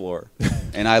dance floor,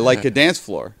 and I like a dance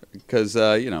floor because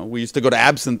we used to go to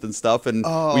Absinthe and stuff, and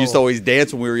we used to always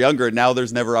dance when we were younger, and now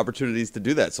there's never opportunities to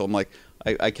do that. So I'm like,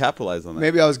 I capitalized on that.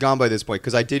 Maybe I was gone by this point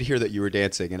because I did hear that you were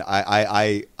dancing, and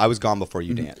I was gone before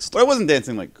you danced. But I wasn't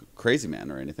dancing like Crazy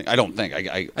Man or anything. I don't think.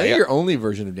 I think your only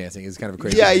version of dancing is kind of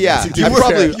crazy. Yeah.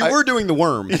 I You were doing the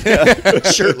worm,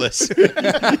 shirtless.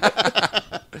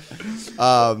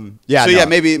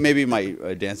 Maybe my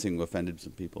dancing offended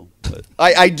some people. But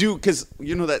I do because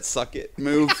you know that suck it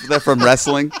move that from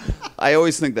wrestling. I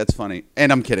always think that's funny,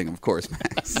 and I'm kidding, of course,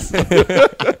 Max.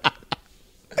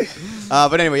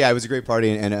 But anyway, yeah, it was a great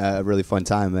party and a really fun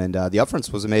time, and the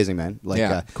upfronts was amazing, man.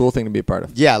 Like, cool thing to be a part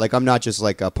of. yeah, like I'm not just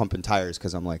like pumping tires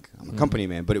because I'm a company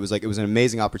man, but it was an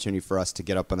amazing opportunity for us to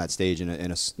get up on that stage in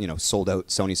a sold out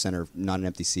Sony Center, not an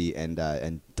empty seat,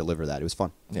 and deliver that. It was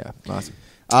fun. Yeah, awesome.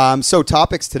 So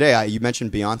topics today. You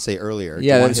mentioned Beyonce earlier. Do you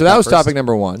Yeah, wanna so hit that was first? topic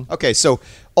number one. Okay, so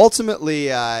ultimately,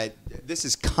 this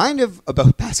is kind of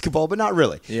about basketball, but not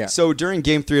really. Yeah. So during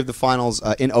Game 3 of the finals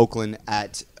in Oakland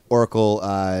at Oracle,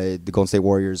 the Golden State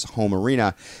Warriors home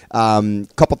arena,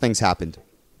 couple things happened.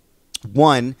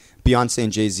 One, Beyonce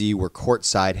and Jay-Z were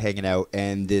courtside hanging out,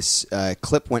 and this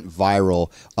clip went viral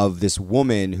of this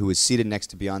woman who was seated next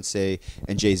to Beyonce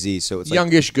and Jay-Z. So it's like,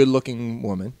 Youngish, good-looking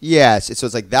woman. yes, so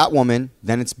it's like that woman,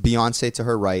 then it's Beyonce to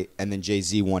her right, and then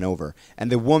Jay-Z one over.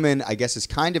 And the woman, I guess, is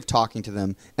kind of talking to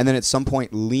them, and then at some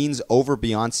point leans over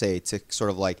Beyonce to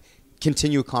sort of like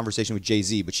continue a conversation with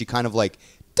Jay-Z, but she kind of like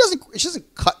she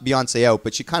doesn't cut Beyonce out,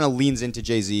 but she kind of leans into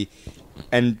Jay-Z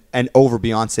and over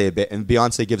Beyonce a bit, and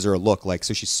Beyonce gives her a look, like,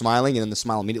 so she's smiling, and then the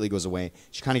smile immediately goes away.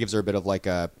 She kind of gives her a bit of like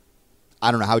a,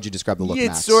 I don't know, how would you describe the look, Yeah,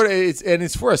 Max? it's sort of,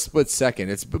 it's for a split second.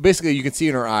 It's basically you can see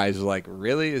in her eyes, like,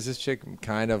 really, is this chick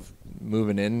kind of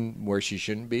moving in where she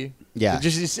shouldn't be? Yeah.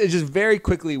 It's just very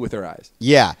quickly with her eyes.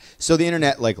 Yeah, so the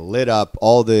internet like lit up.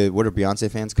 All the, what are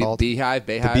Beyonce fans called? Beehive.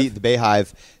 The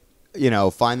Bayhive.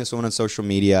 Find this woman on social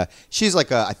media. She's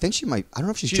like I think she might, I don't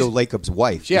know if she's Joe Lacob's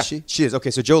wife. Yeah. Is she? She is.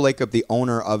 Okay, so Joe Lacob, the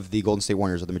owner of the Golden State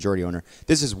Warriors, or the majority owner,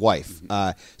 this is his wife.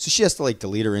 So she has to like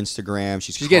delete her Instagram.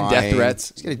 She's getting death crying.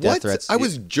 threats. She's getting death What? threats. I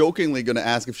was jokingly going to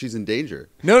ask if she's in danger.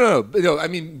 No. I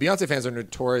mean, Beyonce fans are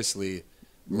notoriously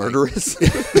Murderous?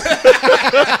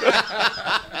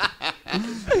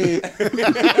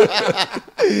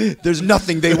 There's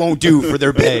nothing they won't do for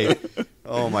their bae.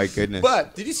 Oh my goodness.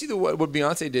 But did you see what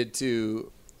Beyonce did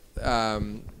to?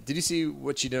 Did you see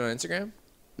what she did on Instagram?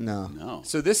 No. No.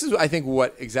 So this is, I think,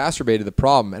 what exacerbated the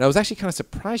problem, and I was actually kind of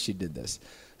surprised she did this.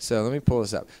 So let me pull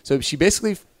this up. So she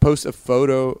basically posts a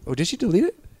photo. Oh, did she delete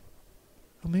it?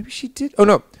 Oh, maybe she did. Oh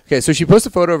no. Okay, so she posts a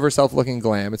photo of herself looking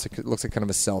glam. It looks like kind of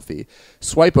a selfie.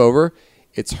 Swipe over.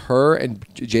 It's her and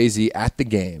Jay-Z at the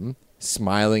game,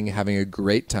 smiling, having a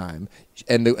great time,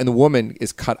 and the woman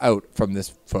is cut out from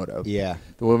this photo. Yeah.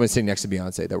 The woman sitting next to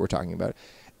Beyonce that we're talking about,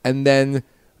 and then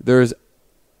there's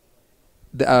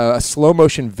a slow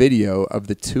motion video of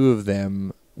the two of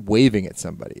them waving at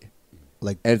somebody,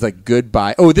 Like, and it's like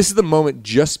goodbye. Oh, this is the moment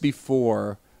just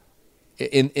before,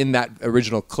 in that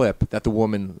original clip, that the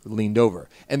woman leaned over,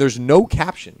 and there's no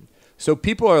caption. So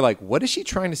people are like, what is she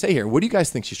trying to say here? What do you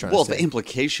guys think she's trying Well, to say? the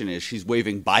implication is she's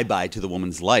waving bye-bye to the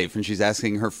woman's life, and she's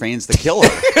asking her fans to kill her.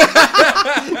 she's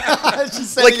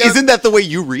Like, sending out- isn't that the way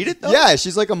you read it, though? yeah,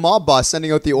 she's like a mob boss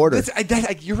sending out the order.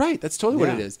 You're right. That's totally what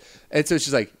Yeah. it is. And so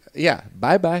she's like, yeah,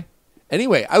 bye-bye.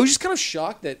 Anyway, I was just kind of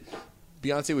shocked that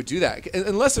Beyonce would do that,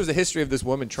 unless there's a history of this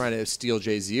woman trying to steal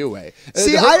Jay-Z away.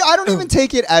 See, I don't even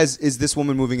take it as, is this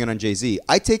woman moving in on Jay-Z?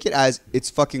 I take it as, it's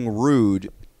fucking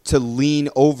rude to lean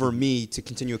over me to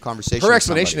continue a conversation. Her with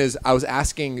explanation somebody. is, I was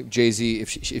asking Jay-Z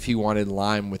if he wanted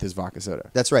lime with his vodka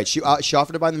soda. That's right. She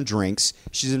offered to buy them drinks.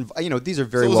 She's in. These are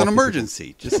very. So it was wealthy an people.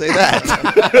 emergency. Just say that.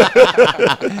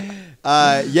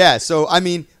 Yeah. So I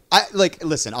mean,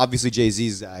 listen. Obviously,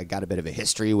 Jay-Z's got a bit of a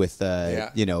history with.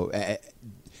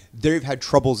 They've had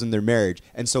troubles in their marriage,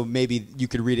 and so maybe you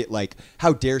could read it like,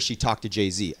 "How dare she talk to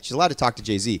Jay-Z?" She's allowed to talk to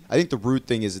Jay-Z. I think the rude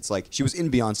thing is, it's like she was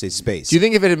in Beyonce's space. Do you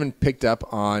think if it had been picked up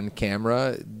on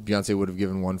camera, Beyonce would have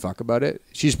given one fuck about it?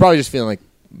 She's probably just feeling like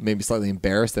maybe slightly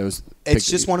embarrassed that it was. It's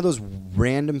just one of those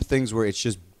random things where it's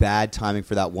just bad timing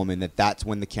for that woman. That's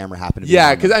when the camera happened. To be Yeah,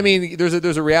 on because them. I mean, there's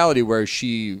a reality where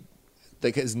she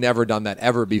has never done that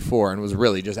ever before, and was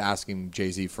really just asking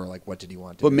Jay-Z for like, what did he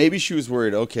want to But do? maybe she was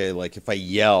worried. Okay, like if I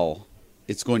yell,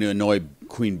 it's going to annoy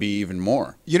Queen Bee even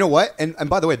more. You know what? And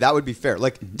by the way, that would be fair.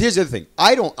 Like, here's the other thing.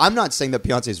 I'm not saying that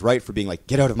Beyonce is right for being like,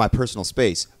 get out of my personal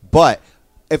space. But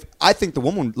if I think the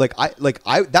woman,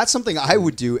 that's something I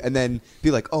would do, and then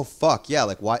be like, oh fuck yeah,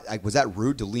 like why? Like, was that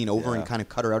rude to lean over and kind of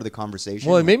cut her out of the conversation?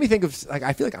 Well, it made me think of like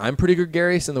I feel like I'm pretty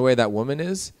gregarious in the way that woman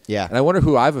is. Yeah. and I wonder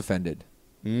who I've offended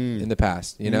in the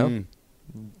past. You know,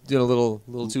 did a little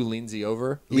too leansy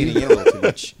over. leaning in a little too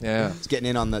much. Yeah. It's getting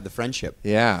in on the friendship.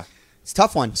 Yeah. It's a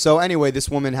tough one. So anyway, this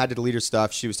woman had to delete her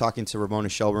stuff. She was talking to Ramona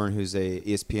Shelburne, who's a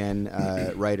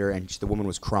ESPN writer, and the woman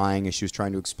was crying as she was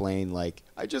trying to explain, like,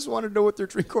 I just wanted to know what their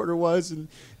drink order was. And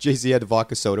Jay-Z had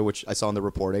vodka soda, which I saw in the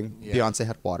reporting. Yeah. Beyonce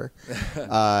had water.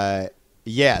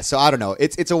 Yeah, so I don't know.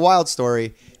 It's a wild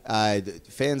story.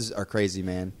 Fans are crazy,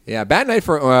 man. Yeah, bad night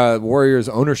for Warriors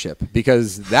ownership,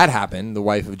 because that happened, the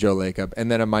wife of Joe Lacob,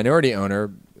 and then a minority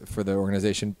owner for the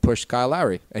organization pushed Kyle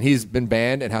Lowry, and he's been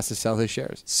banned and has to sell his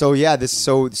shares. So yeah, this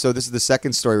is the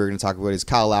second story we're going to talk about. Is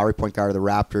Kyle Lowry, point guard of the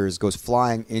Raptors, goes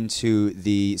flying into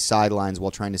the sidelines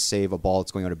while trying to save a ball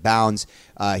that's going out of bounds.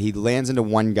 He lands into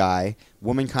one guy.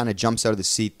 Woman kind of jumps out of the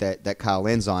seat that Kyle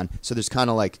lands on. So there's kind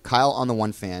of like Kyle on the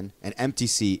one fan, an empty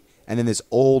seat, and then this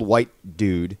old white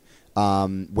dude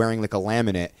wearing like a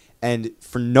laminate. And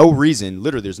for no reason,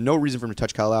 literally, there's no reason for him to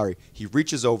touch Kyle Lowry. He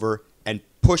reaches over and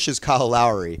pushes Kyle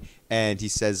Lowry, and he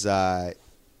says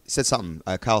something.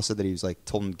 Kyle said that he was like,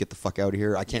 told him to get the fuck out of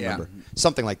here. I can't remember.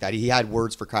 Something like that. He had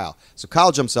words for Kyle. So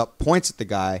Kyle jumps up, points at the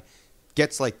guy,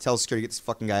 tells security, get this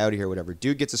fucking guy out of here, whatever.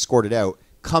 Dude gets escorted out,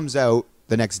 comes out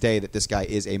the next day that this guy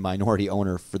is a minority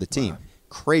owner for the team. Wow.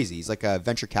 Crazy. He's like a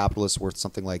venture capitalist worth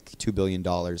something like $2 billion,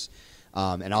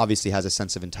 and obviously has a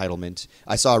sense of entitlement.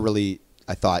 I saw a really,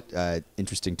 I thought,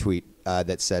 interesting tweet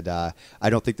that said, I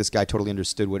don't think this guy totally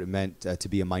understood what it meant to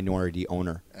be a minority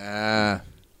owner.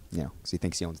 Because he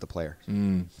thinks he owns the player.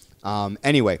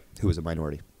 Anyway, who was a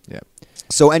minority. Yeah.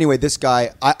 So anyway, this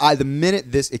guy, the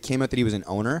minute it came out that he was an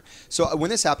owner, so when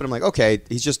this happened, I'm like, okay,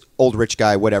 he's just old rich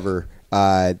guy, whatever.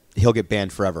 He'll get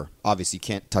banned forever. Obviously, you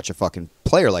can't touch a fucking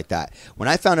player like that. When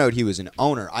I found out he was an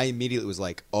owner, I immediately was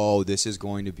like, oh, this is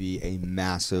going to be a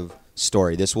massive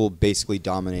story. This will basically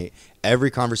dominate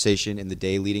every conversation in the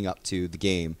day leading up to the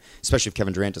game, especially if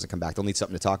Kevin Durant doesn't come back. They'll need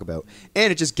something to talk about.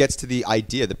 And it just gets to the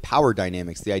idea, the power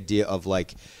dynamics, the idea of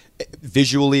like,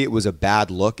 visually it was a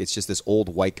bad look. It's just this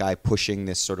old white guy pushing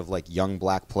this sort of like young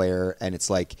black player, and it's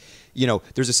like,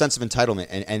 there's a sense of entitlement.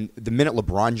 And the minute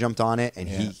LeBron jumped on it, and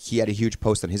he had a huge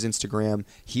post on his Instagram,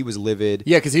 he was livid.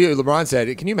 Yeah, because LeBron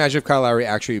said, "Can you imagine if Kyle Lowry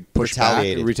actually pushed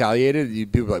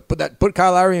retaliated? People were like, put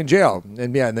Kyle Lowry in jail."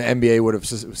 And yeah, and the NBA would have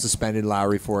suspended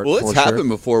Lowry for it. Well, it's happened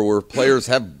before where players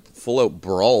have full out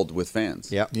brawled with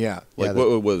fans. Yeah, yeah. Like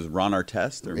what was Ron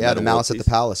Artest? Or the Malice at the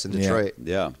Palace in Detroit.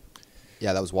 Yeah.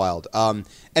 Yeah, that was wild.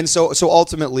 And so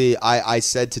ultimately, I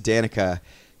said to Danica,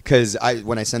 because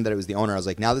when I said that it was the owner, I was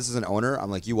like, now this is an owner.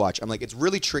 I'm like, you watch. I'm like, it's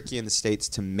really tricky in the States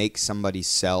to make somebody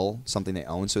sell something they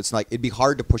own. So it's like, it'd be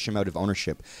hard to push them out of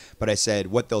ownership. But I said,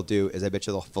 what they'll do is I bet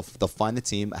you they'll find the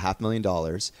team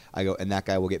 $500,000. I go, and that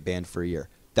guy will get banned for a year.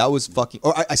 That was fucking,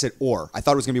 or I said, I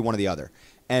thought it was going to be one or the other.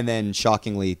 And then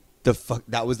shockingly,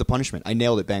 that was the punishment. I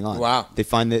nailed it bang on. Wow. They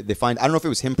find, I don't know if it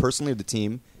was him personally or the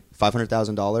team,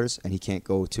 $500,000, and he can't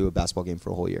go to a basketball game for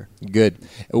a whole year. Good.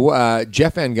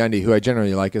 Jeff Van Gundy, who I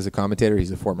generally like as a commentator, he's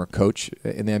a former coach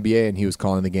in the NBA, and he was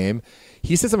calling the game.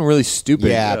 He said something really stupid.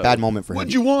 Yeah, bad moment for him.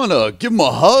 Would you want to give him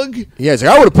a hug? Yeah, he's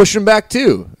like, I would have pushed him back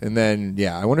too. And then,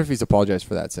 I wonder if he's apologized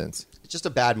for that since. It's just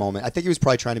a bad moment. I think he was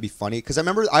probably trying to be funny, because I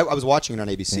remember I was watching it on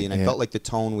ABC, and I felt like the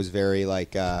tone was very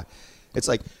like, it's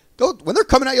like, when they're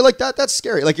coming at you like that, that's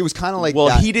scary. Like, it was kind of like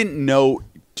that. He didn't know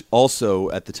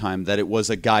also at the time that it was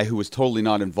a guy who was totally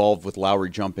not involved with Lowry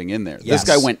jumping in there. Yes.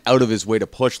 This guy went out of his way to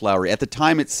push Lowry. At the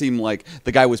time, it seemed like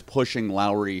the guy was pushing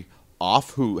Lowry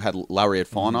off, Lowry had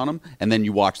fallen on him, and then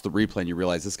you watch the replay and you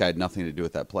realize this guy had nothing to do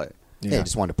with that play. Yeah, he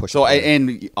just wanted to push. So,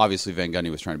 and obviously Van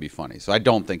Gundy was trying to be funny. So I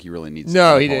don't think he really needs.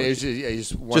 No, to he did.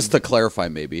 Just to clarify,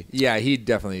 maybe. Yeah, he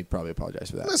definitely probably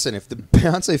apologized for that. Listen, if the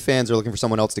Beyonce fans are looking for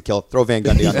someone else to kill, throw Van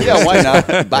Gundy on there. Yeah, why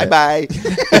not? Bye.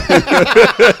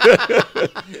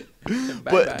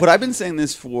 But I've been saying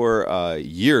this for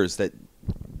years that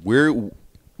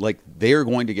they are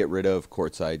going to get rid of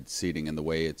courtside seating in the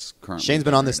way it's currently. Shane's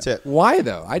been on this tip. Why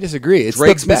though? I disagree. It's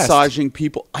Drake's the best. massaging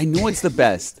people. I know it's the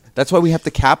best. That's why we have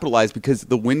to capitalize, because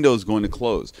the window's going to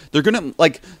close. They're going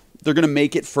to they're gonna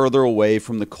make it further away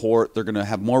from the court. They're gonna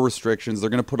have more restrictions. They're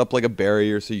gonna put up like a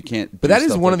barrier so you can't. But do that is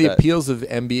stuff one like of the that. appeals of the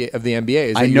NBA.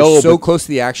 Is that I you're know, so but- close to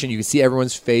the action. You can see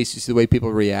everyone's face. You see the way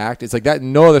people react. It's like that.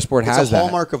 No other sport It's has a that.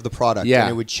 hallmark of the product, Yeah. and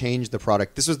it would change the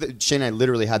product. This was Shane and I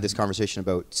literally had this conversation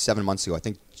about 7 months ago. I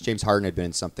think James Harden had been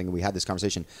in something, and we had this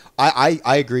conversation. I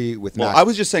agree with Well, Matt. I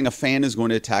was just saying a fan is going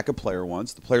to attack a player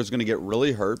once. The player's going to get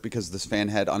really hurt because this fan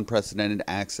had unprecedented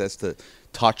access to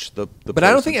touch the But I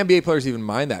don't person. think NBA players even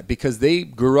mind that because they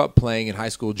grew up playing in high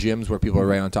school gyms where people are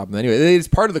right on top of them anyway. It's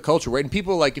part of the culture, right? And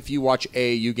people, like, if you watch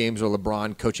AAU games or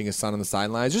LeBron coaching his son on the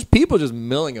sidelines, just people just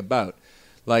milling about.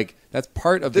 Like, that's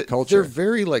part of the culture. They're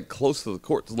very like close to the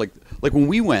court. Like when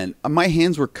we went, my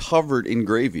hands were covered in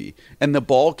gravy, and the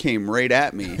ball came right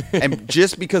at me. And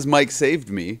just because Mike saved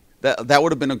me, that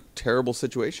would have been a terrible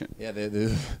situation. Yeah,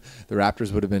 the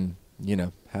Raptors would have been,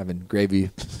 having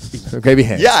gravy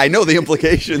hands. Yeah, I know the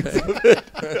implications.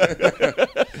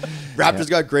 Raptors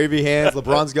got gravy hands.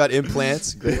 LeBron's got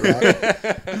implants. Great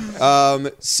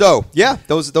rap. So yeah,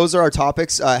 those are our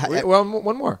topics. Well,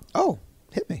 one more. Oh,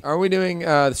 hit me. Are we doing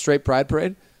the Straight Pride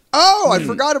Parade? Oh, I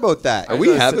forgot about that. Are we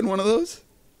having one of those?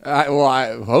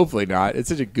 Hopefully not. It's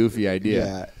such a goofy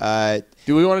idea. Yeah.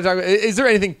 Do we want to talk about? Is there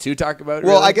anything to talk about?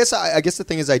 Well, really? I guess the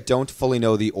thing is I don't fully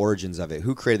know the origins of it.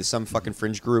 Who created some fucking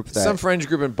fringe group that Some fringe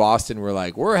group in Boston were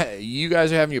like, you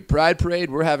guys are having your Pride Parade.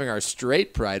 We're having our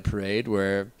Straight Pride Parade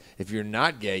where if you're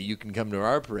not gay, you can come to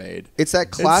our parade. It's that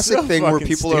classic so thing where fucking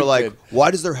people are like, stupid. why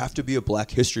does there have to be a Black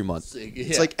History Month? Yeah.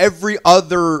 It's like every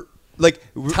other, like,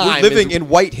 we're Time living is- in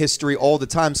white history all the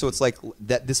time. So it's like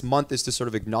that this month is to sort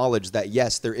of acknowledge that,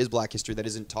 yes, there is Black history that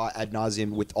isn't taught ad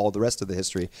nauseum with all the rest of the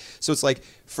history. So it's like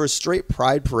for a straight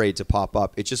Pride Parade to pop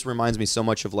up, it just reminds me so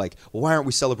much of like, well, why aren't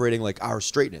we celebrating like our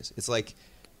straightness? It's like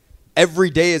every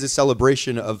day is a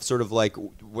celebration of sort of like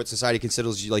what society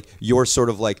considers like your sort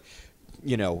of like,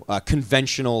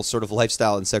 conventional sort of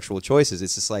lifestyle and sexual choices.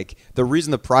 It's just like the reason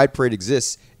the Pride Parade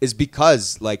exists is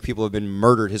because like people have been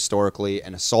murdered historically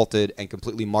and assaulted and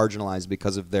completely marginalized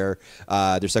because of their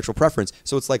sexual preference.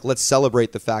 So it's like let's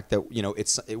celebrate the fact that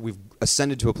we've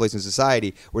ascended to a place in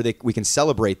society where we can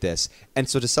celebrate this. And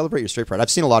so to celebrate your straight pride,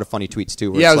 I've seen a lot of funny tweets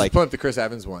too. Where Yeah, I it's was like, pulling up the Chris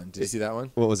Evans one. Did you see that one?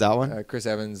 what was that one? Chris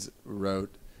Evans wrote,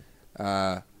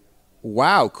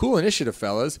 wow, cool initiative,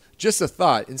 fellas. Just a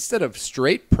thought. Instead of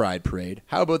straight Pride Parade,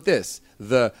 how about this?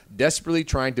 The desperately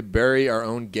trying to bury our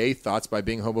own gay thoughts by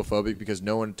being homophobic because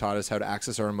no one taught us how to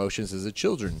access our emotions as a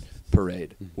children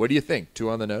parade. What do you think? Two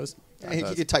on the nose? You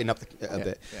could tighten up a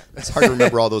bit. yeah. It's hard to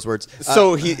remember all those words.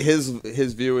 So his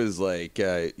view is like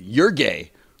you're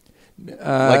gay.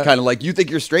 Like kind of like you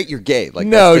think you're straight, you're gay. Like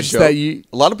No, that's the just joke. that you-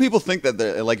 A lot of people think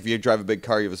that like if you drive a big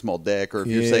car, you have a small dick, or if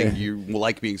you're Yeah. saying you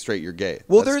like being straight, you're gay.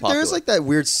 Well, That's there's popular. like that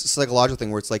weird psychological thing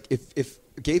where it's like if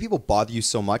gay people bother you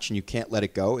so much and you can't let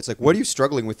it go, it's like what are you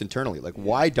struggling with internally? Like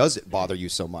why does it bother you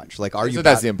so much? Like are you? So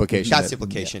that's the implication. That's the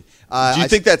implication. Uh, Do you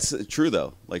think that's true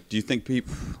though? Like, do you think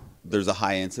there's a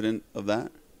high incident of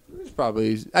that? There's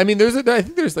probably. I mean, I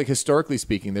think there's like historically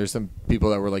speaking, there's some people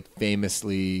that were like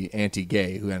famously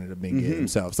anti-gay who ended up being gay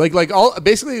themselves. Like all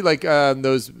basically like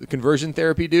those conversion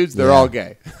therapy dudes, they're Yeah. all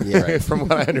gay. Yeah. From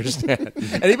what I understand.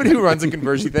 Anybody who runs a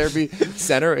conversion therapy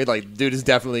center, dude is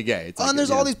definitely gay. It's like, and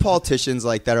there's all these politicians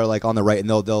like that are like on the right, and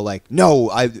they'll like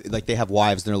no, they have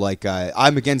wives, and they're like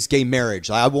I'm against gay marriage.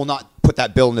 I will not put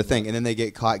that bill in the thing, and then they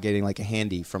get caught getting like a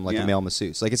handy from like a male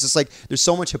masseuse. Like it's just like there's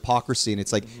so much hypocrisy, and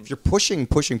it's like if you're pushing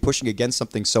against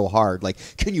something so hard, like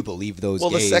can you believe those? Well,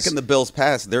 gays? the second the bills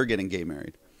pass, they're getting gay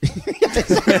married.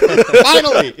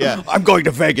 finally, yeah. I'm going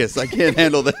to Vegas. I can't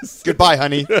handle this. Goodbye,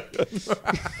 honey.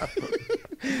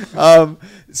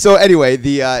 So anyway,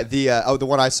 the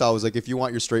one I saw was like if you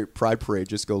want your straight pride parade,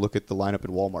 just go look at the lineup at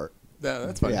Walmart. No,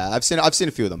 that's fine. Yeah, I've seen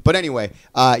a few of them. But anyway,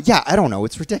 I don't know.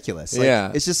 It's ridiculous. Like,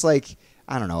 Yeah. it's just like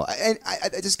I don't know. And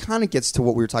it just kind of gets to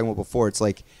what we were talking about before. It's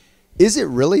like, is it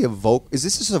really is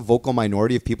this just a vocal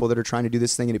minority of people that are trying to do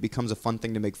this thing, and it becomes a fun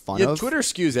thing to make fun Yeah, of? Twitter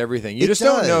skews everything. You It just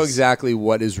don't know does. exactly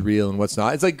what is real and what's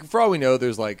not. It's like for all we know,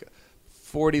 there's like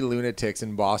 40 lunatics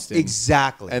in Boston.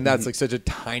 Exactly. And that's like such a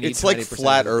tiny. It's tiny like percentage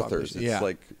flat of the earthers. population. It's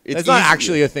like it's not easy-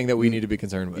 actually a thing that we need to be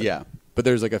concerned with. Yeah. But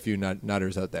there's like a few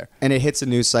nutters out there. And it hits a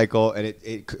news cycle, and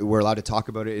we're allowed to talk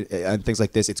about it and things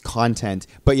like this. It's content,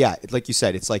 but yeah, like you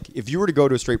said, it's like if you were to go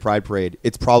to a straight pride parade,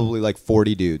 it's probably like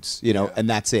 40 dudes, and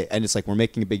that's it. And it's like we're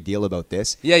making a big deal about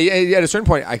this. Yeah. At a certain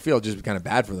point, I feel just kind of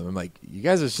bad for them. I'm like, you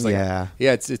guys are just like, Yeah.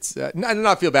 It's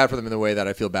not feel bad for them in the way that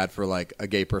I feel bad for like a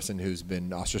gay person who's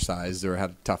been ostracized or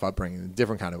had a tough upbringing,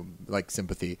 different kind of like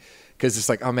sympathy. Because it's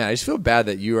like, oh man, I just feel bad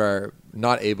that you are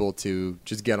not able to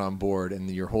just get on board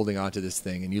and you're holding on to this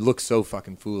thing and you look so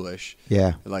fucking foolish.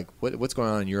 Yeah. Like, what's going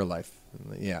on in your life?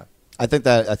 Yeah. I think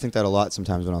that a lot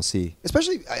sometimes when I'll see,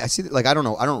 especially I see that, like, I don't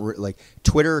know, like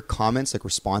Twitter comments, like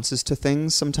responses to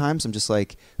things. Sometimes I'm just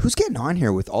like, who's getting on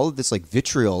here with all of this like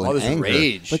vitriol All and this anger?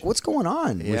 rage. Like, what's going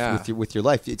on with your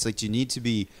life? It's like, do you need to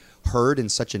be heard in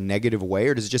such a negative way,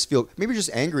 or does it just feel maybe you're just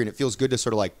angry and it feels good to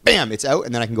sort of like, bam, it's out,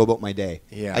 and then I can go about my day.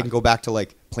 Yeah. I can go back to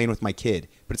like playing with my kid.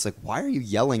 But it's like, why are you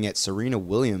yelling at Serena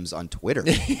Williams on Twitter?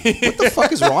 What the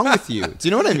fuck is wrong with you? Do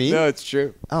you know what I mean? No, it's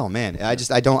true. Oh man, I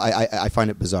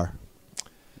find it bizarre.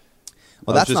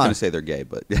 Well, I was that's just not going to say they're gay,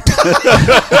 but